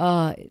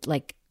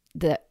like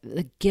the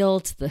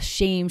guilt, the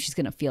shame she's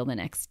going to feel the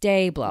next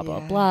day, blah,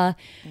 blah, blah.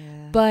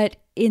 Yeah. But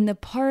in the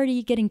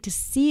party, getting to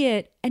see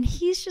it, and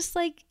he's just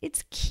like,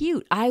 it's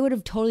cute. I would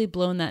have totally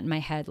blown that in my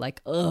head,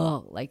 like,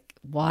 oh, like,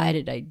 why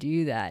did I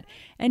do that?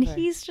 And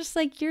he's just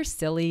like, you're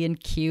silly and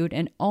cute.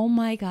 And oh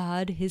my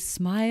God, his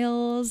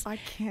smiles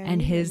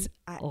and his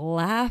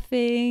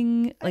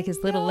laughing, like his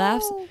little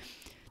laughs,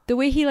 the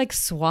way he like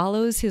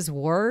swallows his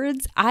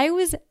words, I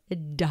was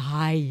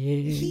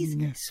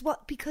dying.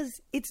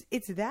 Because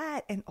it's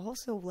that, and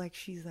also like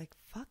she's like,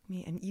 fuck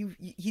me, and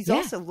he's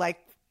also like,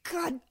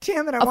 God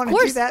damn it, I want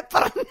to do that,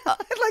 but I'm not.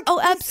 Like,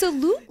 oh,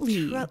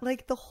 absolutely.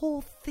 Like the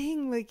whole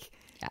thing, like,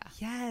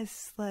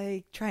 yes,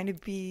 like trying to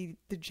be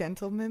the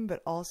gentleman,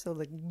 but also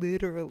like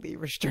literally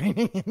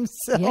restraining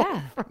himself.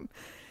 Yeah.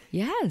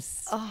 Yes.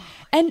 Oh,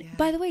 and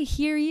by the way,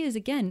 here he is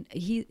again.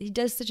 He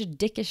does such a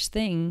dickish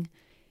thing.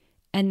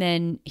 And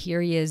then here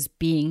he is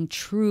being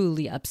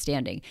truly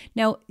upstanding.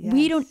 Now,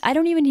 I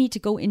don't even need to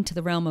go into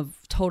the realm of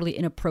totally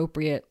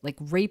inappropriate, like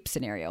rape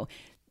scenario.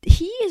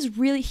 He's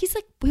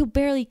like, he'll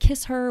barely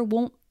kiss her,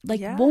 won't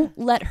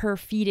let her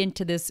feed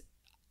into this,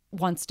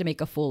 wants to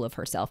make a fool of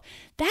herself.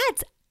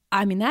 That's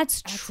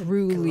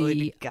truly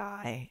a good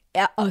guy.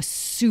 A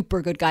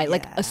super good guy,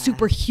 like a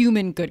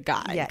superhuman good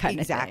guy kind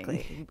of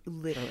thing.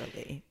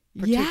 Literally.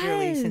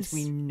 Particularly since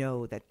we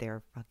know that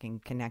their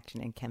fucking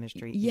connection and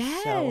chemistry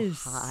is so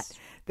hot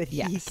that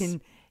he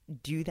can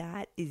do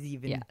that is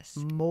even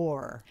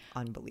more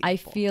unbelievable. I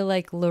feel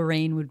like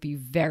Lorraine would be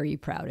very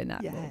proud in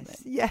that moment.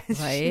 Yes.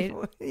 Right?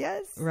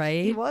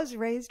 Right? He was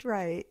raised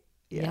right.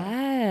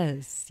 Yeah.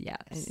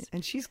 Yes.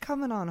 And she's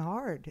coming on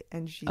hard,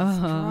 and she's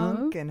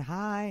drunk and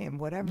high and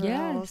whatever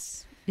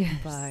else.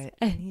 Yes.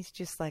 And he's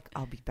just like,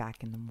 I'll be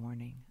back in the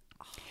morning.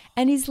 Oh.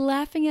 And he's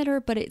laughing at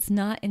her, but it's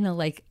not in a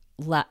like,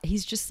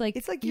 he's just like,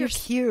 it's like, you're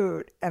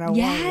cute and I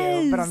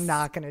want you, but I'm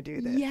not going to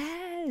do this.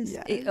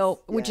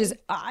 Which is,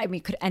 I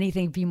mean, could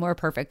anything be more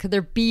perfect? Could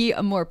there be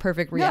a more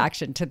perfect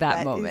reaction to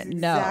that moment? Is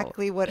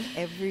exactly what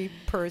every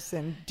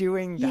person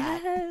doing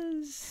that,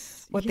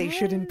 what they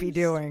shouldn't be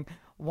doing,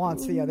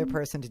 wants the other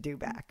person to do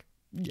back.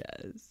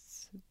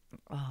 Yes.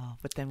 Oh,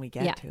 but then we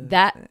get to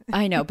that.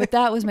 I know, but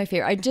that was my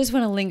favorite. I just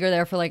want to linger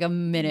there for like a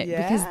minute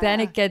because then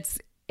it gets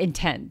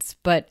intense.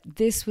 But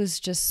this was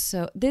just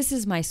this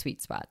is my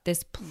sweet spot.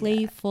 This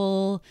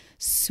playful,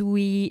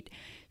 sweet.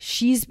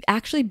 She's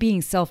actually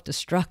being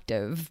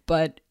self-destructive,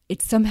 but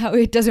it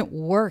doesn't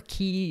work.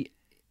 He,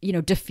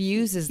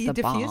 diffuses the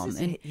bomb.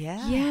 And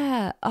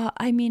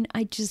I mean,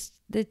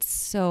 it's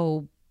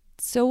so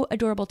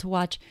adorable to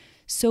watch.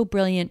 So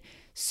brilliant.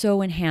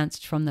 So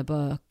enhanced from the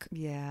book.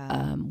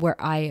 Where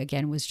I,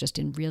 again, was just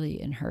really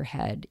in her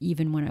head,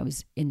 even when I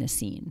was in the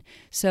scene.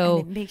 So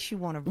and it makes you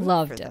want to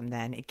root for them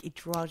then. It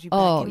draws you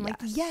back in like,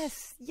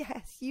 yes,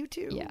 you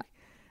too.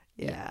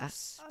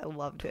 Yes. I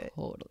loved it.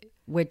 Totally.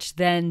 Which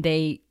then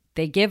they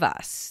give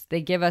us.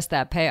 They give us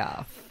that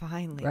payoff.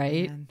 Finally,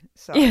 right? Man.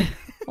 Sorry.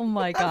 Oh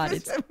my God.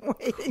 It's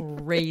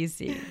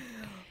crazy.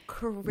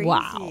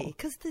 Wow.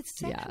 Because the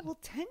sexual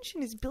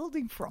tension is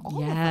building for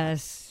all of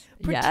us.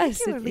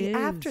 Particularly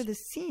after the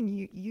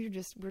scene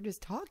we're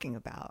just talking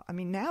about. I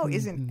mean, now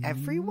isn't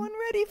everyone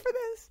ready for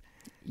this?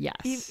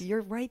 Yes.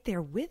 You're right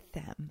there with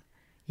them.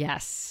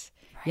 Yes.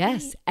 Right?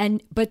 Yes.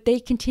 But they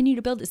continue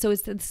to build it. So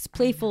it's this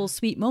playful,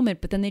 sweet moment,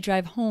 but then they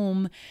drive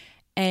home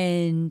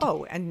and...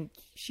 Oh, and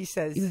she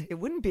says it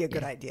wouldn't be a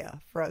good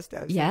idea for us to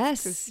have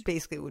sex because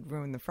basically it would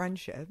ruin the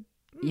friendship.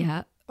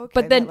 Yeah. Okay,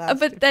 but then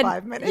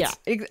 5 minutes. Yeah,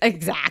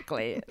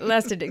 exactly. It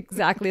lasted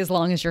exactly as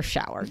long as your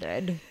shower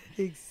did.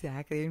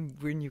 Exactly. And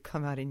when you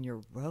come out in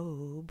your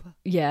robe.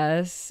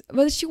 Yes.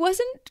 But she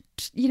wasn't,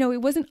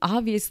 it wasn't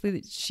obviously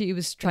that she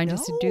was trying to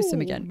seduce him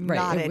again. Right.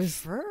 Not at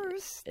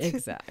first.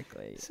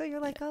 Exactly. So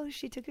you're like, oh,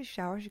 she took a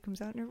shower. She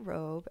comes out in her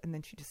robe. And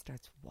then she just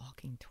starts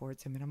walking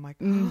towards him. And I'm like,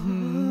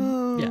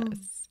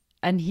 Yes.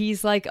 And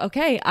he's like,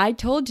 okay, I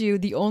told you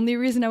the only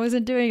reason I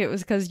wasn't doing it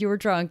was because you were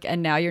drunk,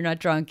 and now you're not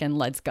drunk, and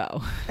let's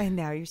go. And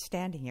now you're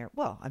standing here.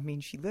 Well, I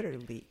mean, she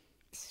literally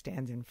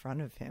stands in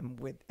front of him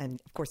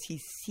and of course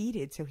he's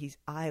seated, so he's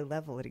eye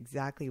level at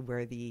exactly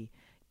where the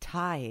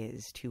tie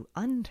is to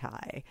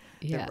untie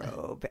the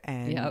robe.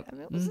 And I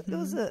mean, it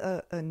was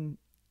a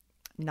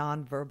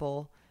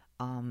nonverbal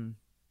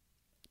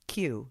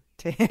cue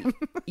to him.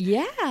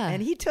 Yeah.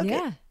 And he took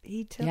it.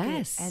 He took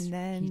it. And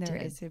then there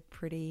is a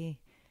pretty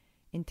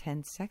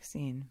intense sex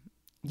scene.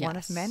 One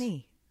of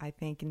many, I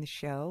think, in the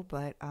show,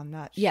 but I'm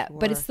not sure. Yeah,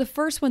 but it's the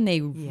first one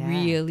they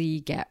really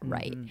get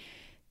right.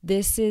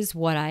 This is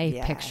what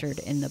I pictured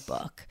in the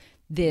book.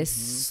 This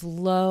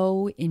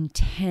slow,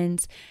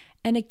 intense.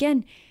 And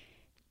again,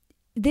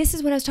 this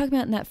is what I was talking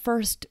about in that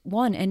first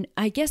one. And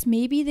I guess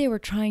maybe they were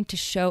trying to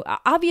show,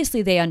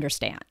 obviously they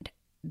understand.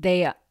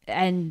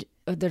 And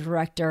the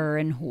director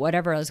and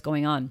whatever else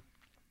going on.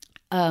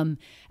 And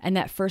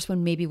that first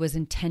one maybe was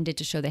intended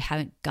to show they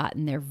haven't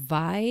gotten their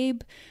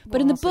vibe.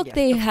 But in the book,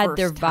 they had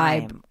their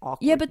vibe.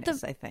 Yeah, but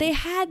they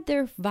had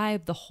their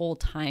vibe the whole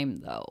time,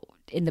 though,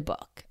 in the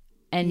book.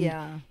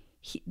 And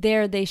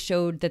there they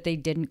showed that they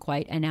didn't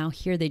quite. And now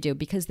here they do,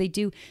 because they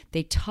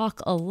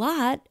talk a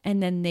lot,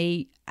 and then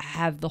they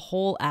have the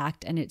whole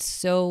act, and it's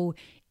so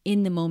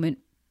in the moment,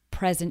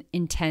 present,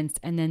 intense,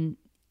 and then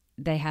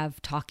they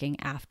have talking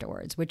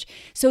afterwards,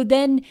 so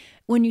then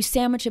when you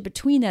sandwich it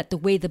between that, the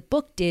way the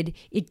book did,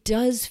 it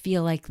does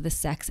feel like the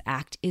sex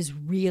act is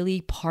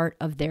really part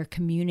of their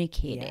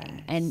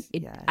communicating. And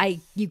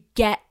you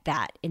get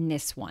that in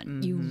this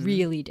one. You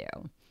really do.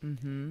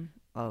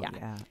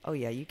 Oh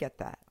yeah, you get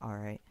that. All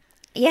right.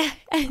 Yeah.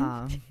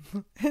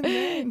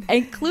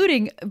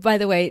 Including, by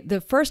the way,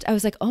 I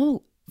was like,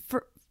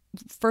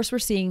 first we're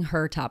seeing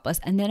her topless,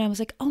 and then I was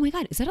like, oh my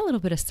God, is that a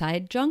little bit of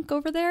side junk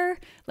over there?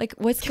 Like,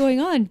 what's going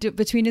on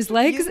between his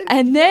legs?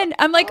 And then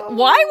I'm like,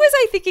 why was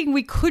I thinking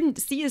we couldn't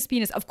see his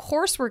penis? Of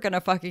course we're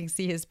gonna fucking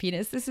see his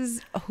penis. This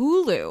is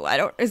Hulu.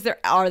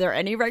 Are there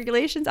any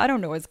regulations? I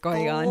don't know what's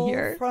going on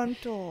here.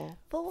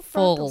 Full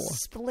frontal,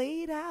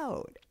 splayed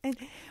out, and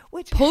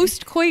which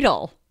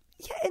post-coital.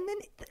 Yeah, and then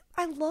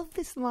I love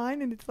this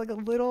line, and it's like a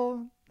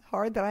little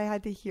hard that I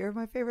had to hear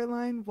my favorite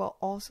line while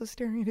also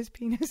staring at his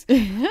penis.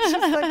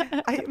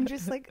 I'm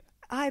just like,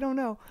 I don't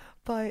know.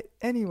 But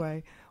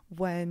anyway,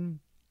 when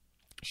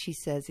she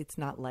says it's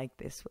not like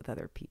this with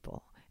other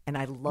people. And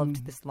I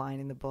loved this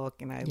line in the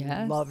book, and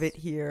I love it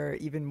here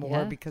even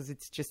more because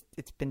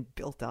it's been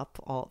built up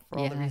for all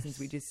the reasons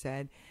we just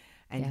said.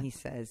 And he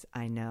says,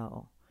 I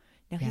know.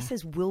 Now he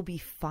says, we'll be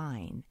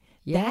fine.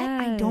 That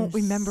I don't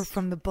remember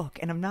from the book.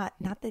 And I'm not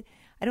that,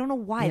 I don't know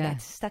why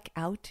that stuck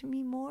out to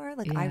me more.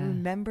 Like I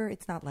remember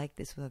it's not like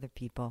this with other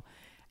people,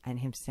 and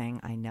him saying,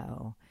 I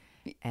know.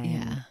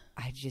 And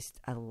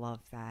I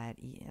love that.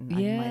 And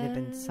I might have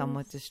been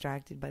somewhat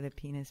distracted by the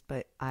penis,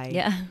 but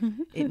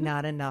it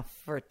not enough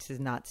for it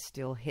to not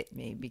still hit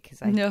me,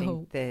 because I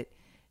think that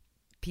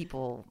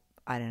people,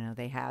 I don't know,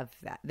 they have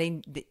that.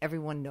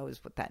 Everyone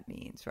knows what that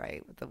means,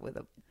 right?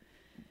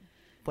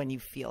 When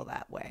you feel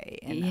that way.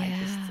 And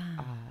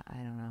I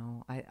don't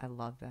know. I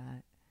love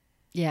that.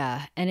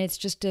 Yeah. And it's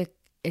just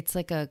it's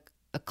like a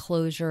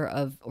closure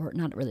or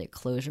not really a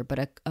closure, but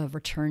a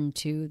return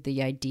to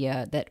the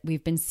idea that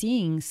we've been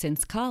seeing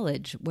since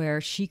college,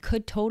 where she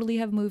could totally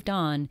have moved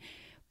on,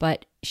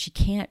 but she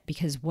can't,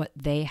 because what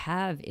they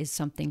have is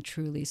something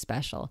truly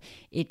special.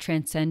 It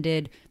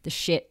transcended the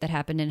shit that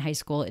happened in high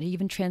school. It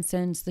even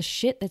transcends the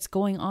shit that's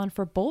going on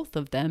for both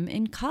of them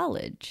in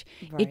college.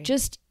 Right. It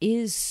just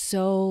is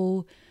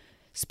so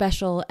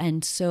special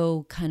and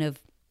so kind of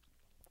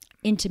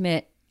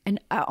intimate. And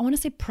I want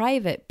to say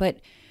private, but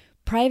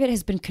private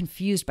has been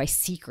confused by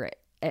secret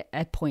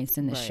at points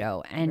in the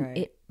show.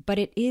 And but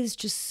it is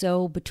just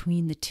so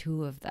between the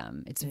two of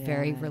them. It's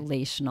very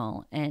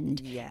relational,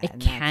 and it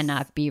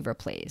cannot be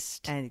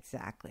replaced. And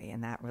exactly.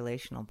 And that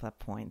relational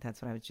point,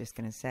 that's what I was just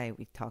going to say.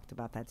 We've talked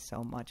about that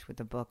so much with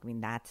the book. I mean,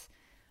 that's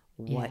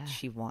what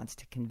she wants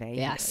to convey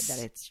here, that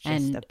it's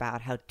just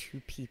about how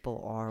two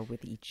people are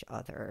with each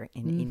other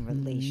in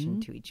relation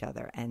to each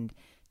other. And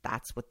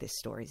that's what this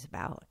story's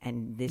about.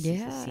 And this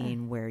is a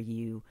scene where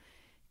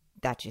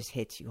that just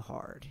hits you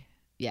hard.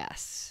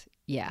 Yes.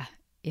 Yeah.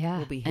 Yeah.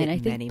 We'll be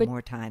hit many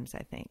more times,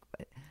 I think.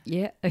 But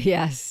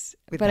yes.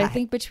 But I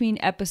think between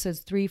episodes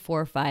 3,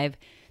 4, 5,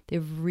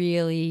 they've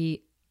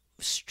really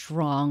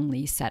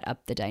strongly set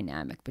up the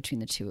dynamic between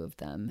the two of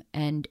them.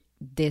 And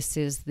this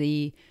is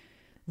the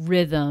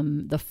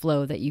rhythm, the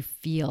flow that you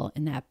feel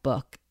in that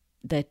book.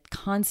 The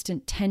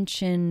constant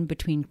tension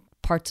between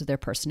parts of their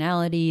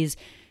personalities,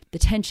 the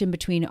tension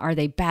between, are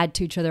they bad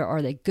to each other?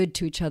 Are they good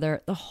to each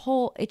other? The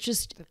push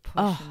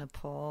and the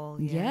pull.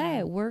 Yeah,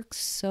 it works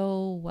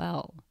so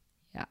well.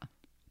 Yeah.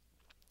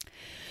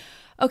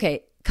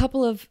 Okay,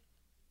 couple of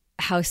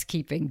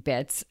housekeeping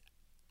bits.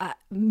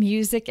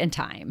 Music and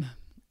time.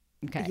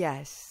 Okay.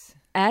 Yes.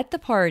 At the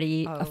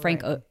party, a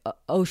Frank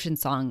Ocean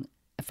song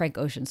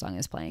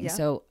is playing. Yeah.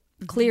 So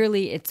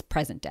clearly it's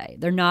present day.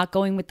 They're not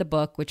going with the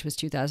book, which was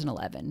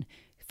 2011.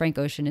 Frank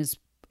Ocean is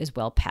is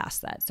well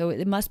past that. So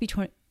it must be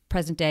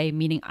present day,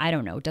 meaning, I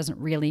don't know, it doesn't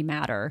really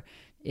matter.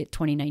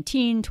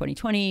 2019,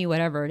 2020,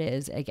 whatever it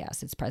is, I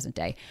guess it's present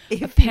day.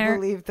 If you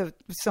believe the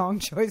song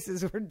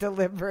choices were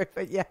deliberate,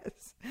 but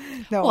yes.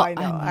 No, well, I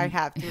know. I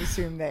have to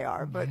assume they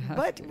are, but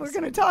we're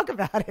going to talk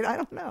about it. I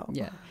don't know.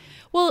 Yeah.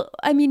 Well,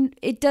 I mean,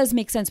 it does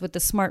make sense with the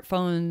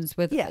smartphones,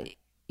 with,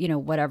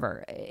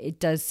 whatever. It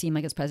does seem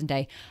like it's present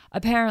day.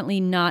 Apparently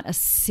not a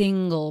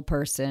single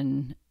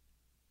person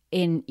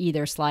in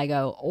either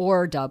Sligo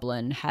or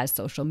Dublin has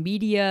social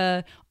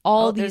media.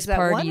 All these there's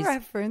parties. That one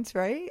reference,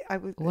 right?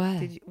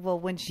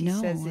 What? When she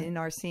says in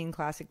our scene,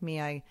 Classic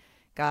Me, I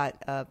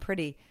got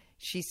pretty.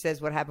 She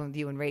says, "What happened with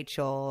you and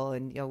Rachel?"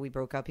 And we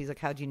broke up. He's like,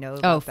 "How'd you know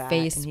about that?"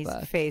 Facebook. And he's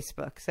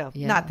Facebook. So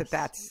not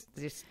that's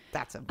a.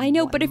 I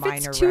know, but if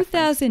it's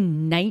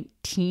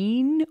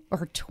 2019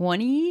 or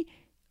 20,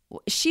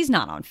 she's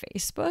not on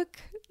Facebook.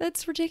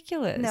 That's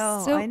ridiculous.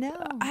 No, so I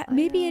know.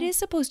 Maybe it is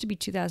supposed to be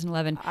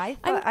 2011.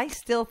 I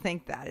still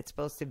think that it's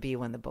supposed to be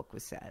when the book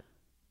was set.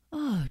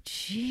 Oh,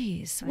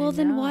 geez. Well,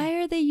 then why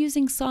are they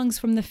using songs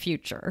from the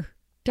future?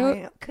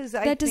 Because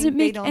that doesn't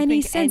make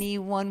any sense.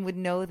 Anyone would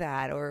know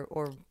that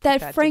or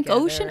that Frank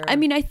Ocean. I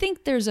mean, I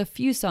think there's a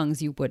few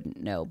songs you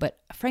wouldn't know, but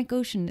Frank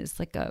Ocean is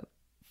like a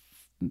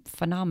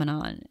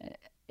phenomenon.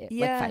 Like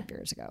 5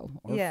 years ago.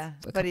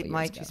 But it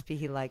might just be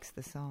he likes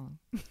the song.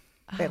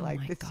 They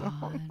like this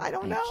song. I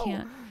don't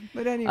know.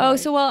 But anyway. Oh,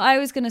 so I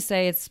was going to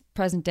say it's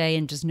present day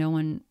and just no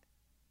one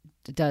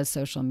does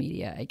social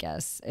media, I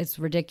guess. It's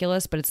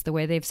ridiculous, but it's the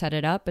way they've set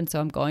it up. And so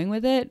I'm going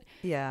with it.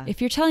 Yeah.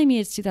 If you're telling me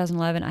it's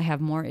 2011, I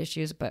have more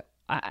issues, but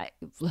I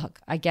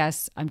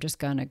guess I'm just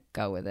going to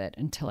go with it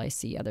until I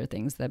see other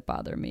things that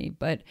bother me.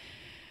 But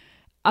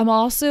I'm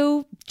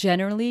also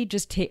generally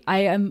I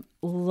am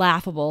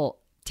laughable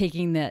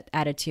taking that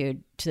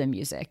attitude to the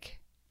music.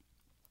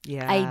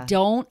 Yeah. I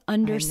don't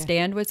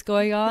understand what's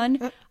going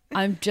on.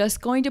 I'm just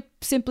going to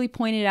simply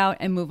point it out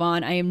and move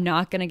on. I am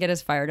not going to get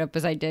as fired up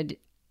as I did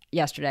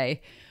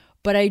yesterday,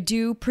 but I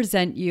do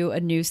present you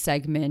a new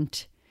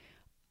segment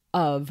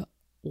of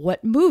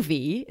what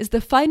movie is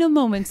the final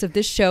moments of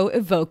this show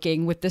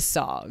evoking with the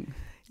song.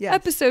 Yes.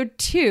 Episode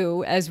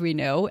 2, as we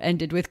know,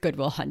 ended with Good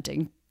Will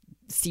Hunting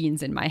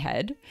scenes in my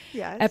head.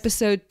 Yes.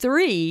 Episode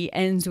 3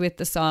 ends with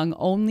the song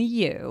Only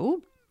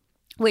You,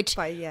 which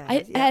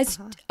as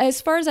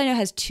far as I know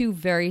has 2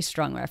 very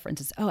strong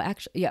references. Oh,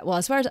 actually, yeah. Well,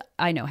 as far as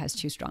I know, has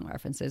 2 strong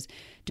references.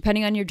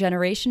 Depending on your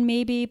generation,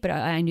 maybe, but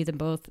I knew them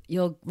both.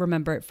 You'll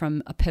remember it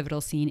from a pivotal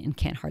scene in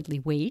Can't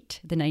Hardly Wait,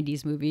 the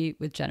 90s movie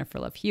with Jennifer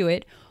Love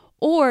Hewitt,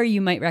 or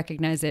you might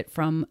recognize it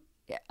from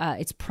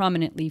its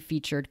prominently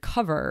featured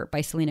cover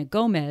by Selena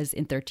Gomez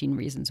in 13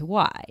 Reasons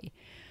Why.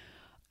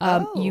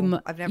 I've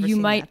never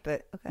seen that,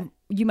 but okay.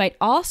 You might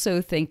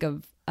also think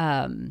of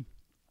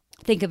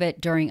it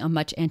during a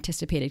much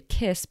anticipated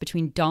kiss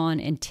between Dawn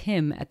and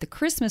Tim at the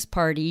Christmas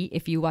party.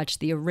 If you watch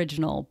the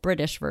original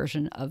British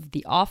version of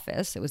The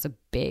Office, it was a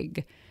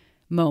big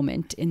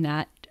moment in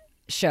that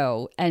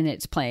show, and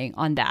it's playing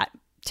on that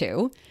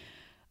too.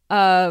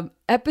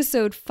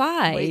 Episode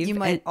 5. Wait, you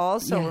might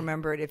also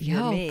remember it if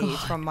you're me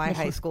from my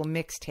high school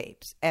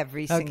mixtapes.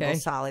 Every single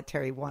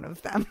solitary one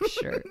of them.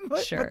 Sure,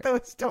 but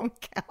those don't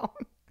count.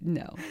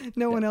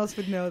 No one else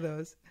would know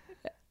those.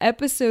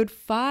 Episode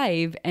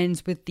 5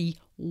 ends with the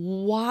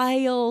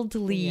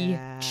wildly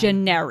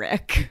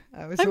generic.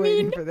 I was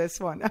waiting for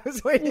this one.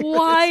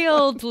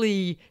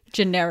 Wildly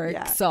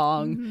generic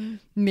song,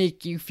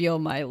 Make You Feel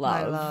My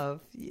Love. My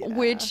love. Yeah.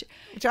 Which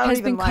I don't has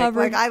even been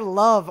covered. Like, I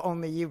love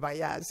Only You by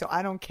Yaz, so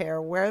I don't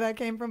care where that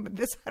came from, but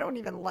this, I don't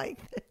even like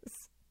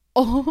this.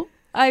 Oh,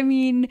 I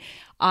mean,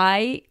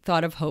 I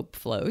thought of Hope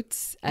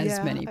Floats, as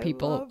many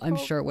people I'm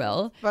sure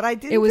will. But I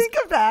didn't think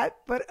of that.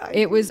 But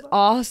it was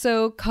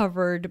also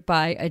covered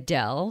by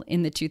Adele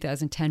in the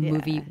 2010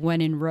 movie When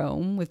in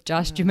Rome with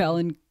Josh Duhamel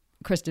and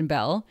Kristen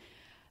Bell.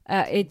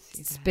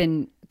 It's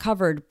been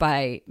covered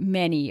by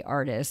many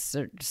artists,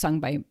 or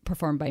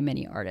performed by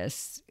many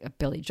artists.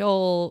 Billy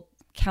Joel,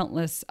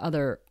 countless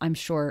other, I'm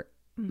sure,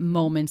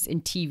 moments in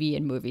TV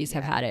and movies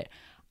have had it.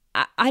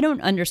 I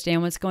don't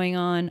understand what's going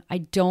on. I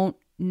don't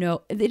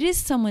know. It is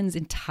someone's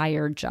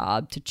entire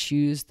job to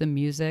choose the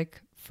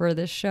music for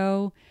this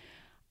show.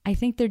 I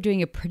think they're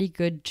doing a pretty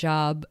good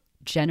job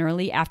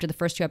generally. After the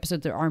first 2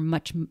 episodes, there are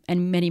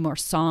many more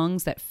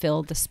songs that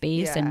fill the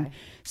space and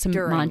some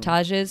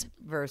montages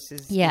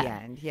versus the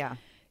end. Yeah.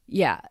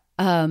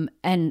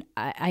 And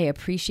I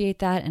appreciate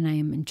that, and I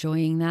am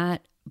enjoying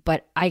that,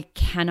 but I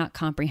cannot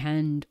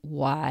comprehend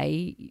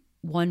why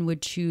one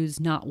would choose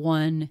not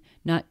 1,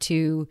 not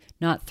 2,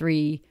 not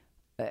 3,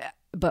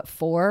 but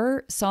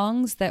 4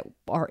 songs that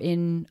are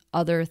in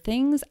other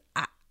things,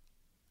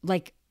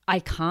 like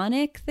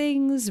iconic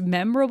things,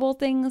 memorable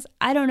things.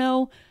 I don't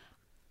know.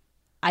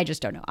 I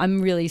just don't know.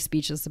 I'm really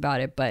speechless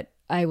about it, but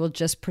I will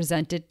just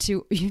present it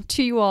to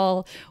you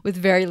all with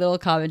very little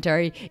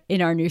commentary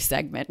in our new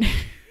segment.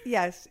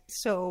 Yes.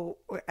 So,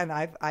 and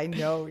I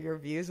know your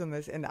views on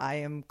this, and I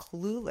am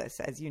clueless,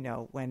 as you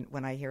know,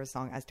 when I hear a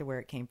song as to where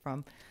it came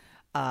from.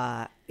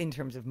 in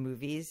terms of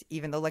movies,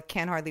 even though like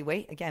Can't Hardly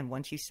Wait, again,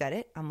 once you said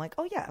it, I'm like,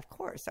 oh yeah, of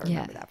course. I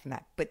remember that from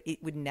that. But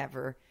it would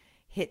never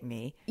hit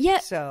me. Yeah.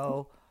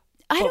 So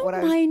I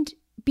don't mind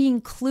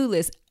being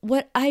clueless.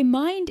 What I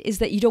mind is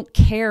that you don't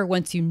care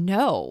once you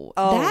know.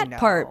 That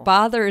part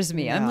bothers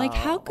me. I'm like,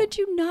 how could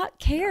you not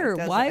care?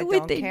 Why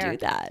would they do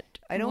that?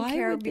 I don't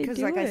care because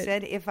like I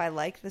said, if I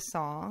like the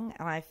song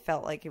and I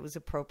felt like it was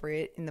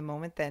appropriate in the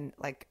moment, then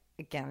like,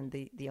 again,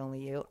 the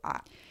Only You.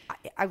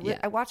 I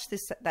watched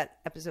that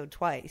episode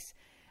twice,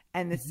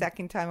 and the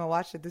second time I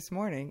watched it this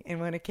morning, and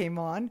when it came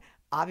on,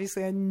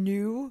 obviously I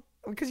knew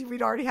because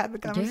we'd already had the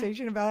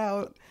conversation about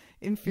how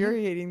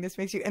infuriating this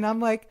makes you, and I'm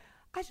like,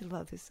 I just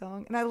love this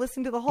song, and I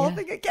listened to the whole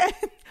thing again.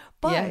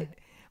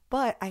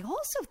 But I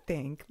also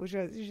think, which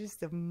was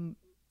just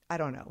I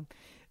don't know,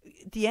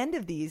 the end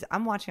of these,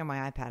 I'm watching on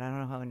my iPad. I don't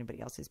know how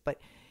anybody else is, but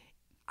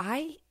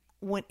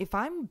if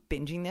I'm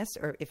binging this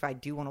or if I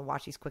do want to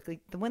watch these quickly,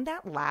 when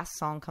that last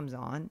song comes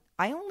on,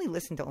 I only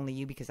listen to Only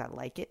You because I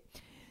like it.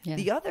 Yeah.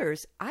 The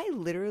others, I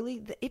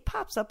literally, it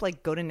pops up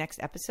like go to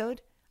next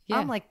episode. Yeah.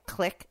 I'm like,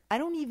 click. I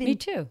don't even. Me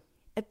too.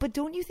 But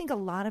don't you think a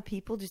lot of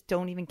people just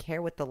don't even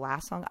care what the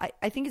last song?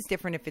 I think it's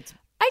different if it's.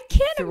 I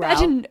can't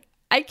imagine.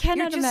 I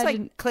cannot You're just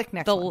imagine. Like, click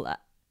next one.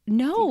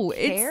 No,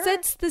 it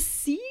sets the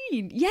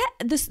scene. Yeah,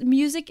 this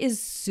music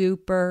is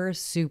super,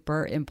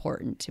 super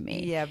important to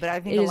me. Yeah, but I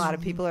think a lot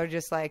of people are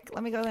just like,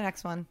 let me go to the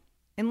next one.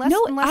 Unless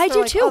I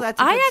do like, too. Oh,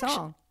 that's a good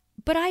song.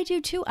 But I do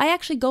too. I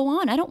actually go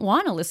on. I don't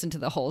want to listen to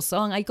the whole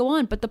song. I go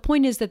on. But the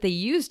point is that they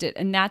used it,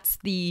 and that's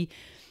the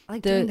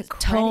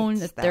tone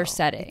that they're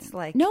setting. It's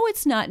like, no,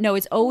 it's not. No,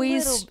 it's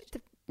always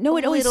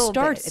it always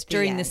starts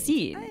during the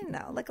scene. I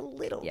know, like a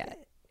little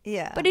bit.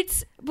 Yeah, but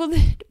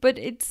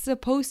it's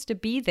supposed to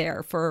be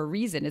there for a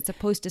reason. It's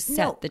supposed to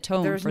set the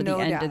tone for the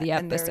end of the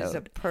episode. And there's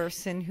a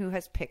person who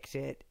has picked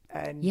it,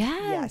 and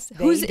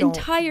whose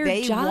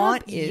entire job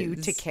want is you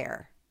to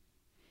care.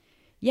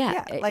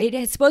 Yeah,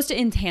 it's supposed to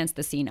enhance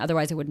the scene.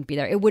 Otherwise, it wouldn't be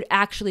there. It would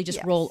actually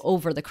just roll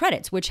over the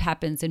credits, which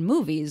happens in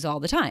movies all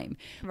the time.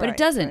 But it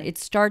doesn't. Right. It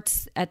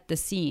starts at the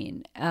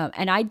scene,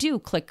 and I do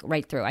click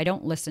right through. I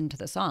don't listen to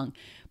the song.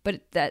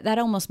 But that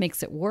almost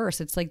makes it worse.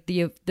 It's like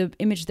the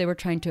image they were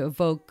trying to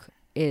evoke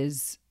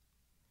is,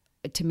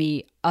 to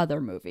me, other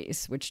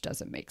movies, which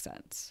doesn't make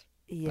sense.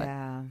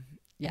 Yeah,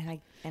 but,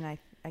 and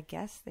I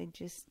guess they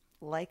just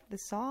like the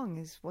song,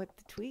 is what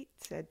the tweet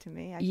said to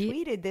me. I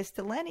tweeted this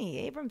to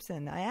Lenny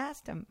Abramson. I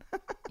asked him.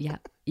 Yeah.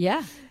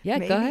 Go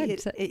ahead.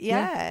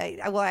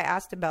 Well, I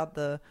asked about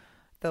the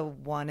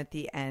one at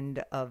the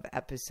end of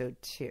episode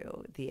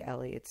 2, the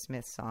Elliott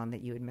Smith song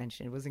that you had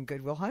mentioned was in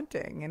Good Will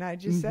Hunting. And I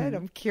just said,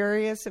 I'm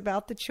curious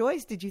about the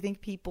choice. Did you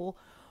think people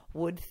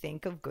would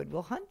think of Good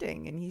Will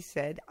Hunting? And he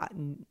said,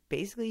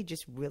 basically, he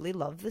just really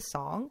loved the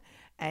song.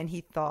 And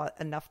he thought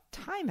enough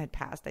time had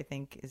passed, I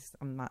think,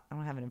 I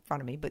don't have it in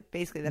front of me, but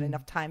basically that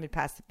enough time had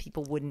passed that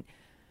people wouldn't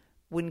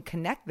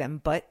connect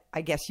them. But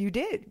I guess you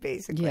did,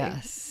 basically.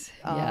 Yes.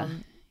 Yeah.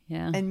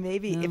 And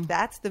maybe if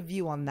that's the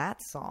view on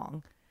that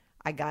song,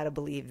 I got to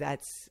believe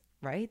that's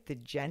right. The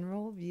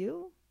general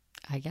view.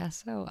 I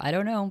guess so. I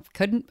don't know.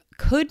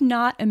 Could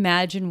not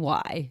imagine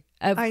why.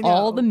 Of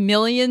all the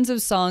millions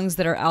of songs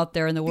that are out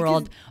there in the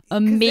world,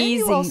 amazing. Then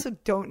you also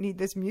don't need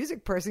this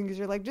music person because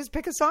you're like, just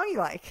pick a song you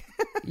like.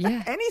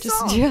 Yeah. Any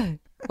song. Yeah.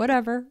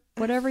 Whatever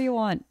you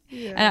want.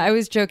 Yeah. And I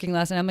was joking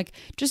last night. I'm like,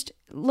 just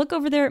look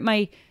over there at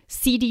my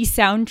CD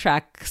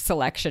soundtrack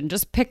selection.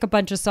 Just pick a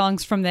bunch of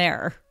songs from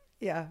there.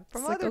 Yeah.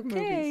 From other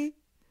movies.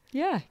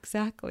 Yeah,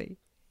 exactly.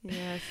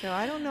 Yeah, so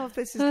I don't know if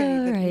this is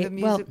going to the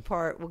music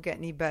part will get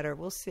any better.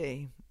 We'll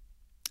see.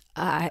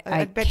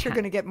 I bet you're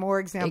going to get more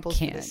examples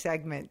for this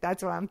segment.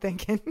 That's what I'm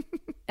thinking.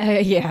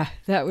 Yeah,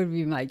 that would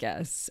be my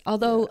guess.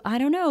 Although, I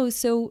don't know.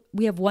 So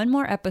we have one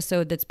more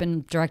episode that's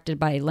been directed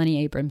by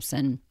Lenny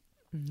Abramson.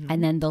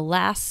 And then the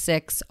last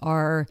 6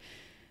 are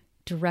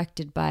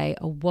directed by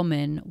a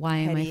woman. Why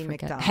am I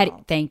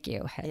forgetting? Thank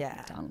you. Hetty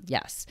McDonald.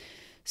 Yes.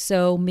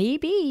 So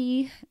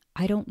maybe,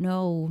 I don't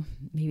know,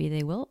 maybe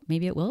they will.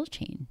 Maybe it will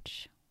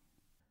change.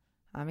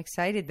 I'm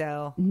excited,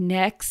 though.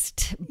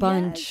 Next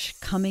bunch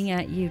coming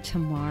at you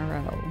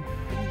tomorrow.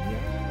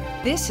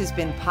 This has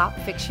been Pop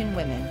Fiction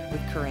Women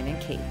with Corinne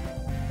and Kate.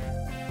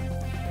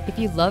 If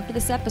you loved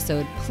this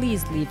episode,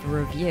 please leave a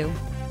review.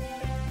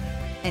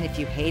 And if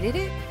you hated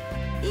it,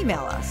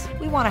 email us.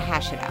 We want to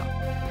hash it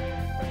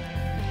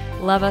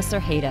out. Love us or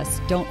hate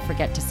us, don't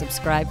forget to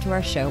subscribe to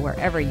our show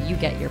wherever you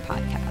get your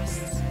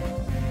podcasts.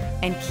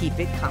 And keep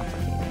it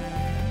complicated.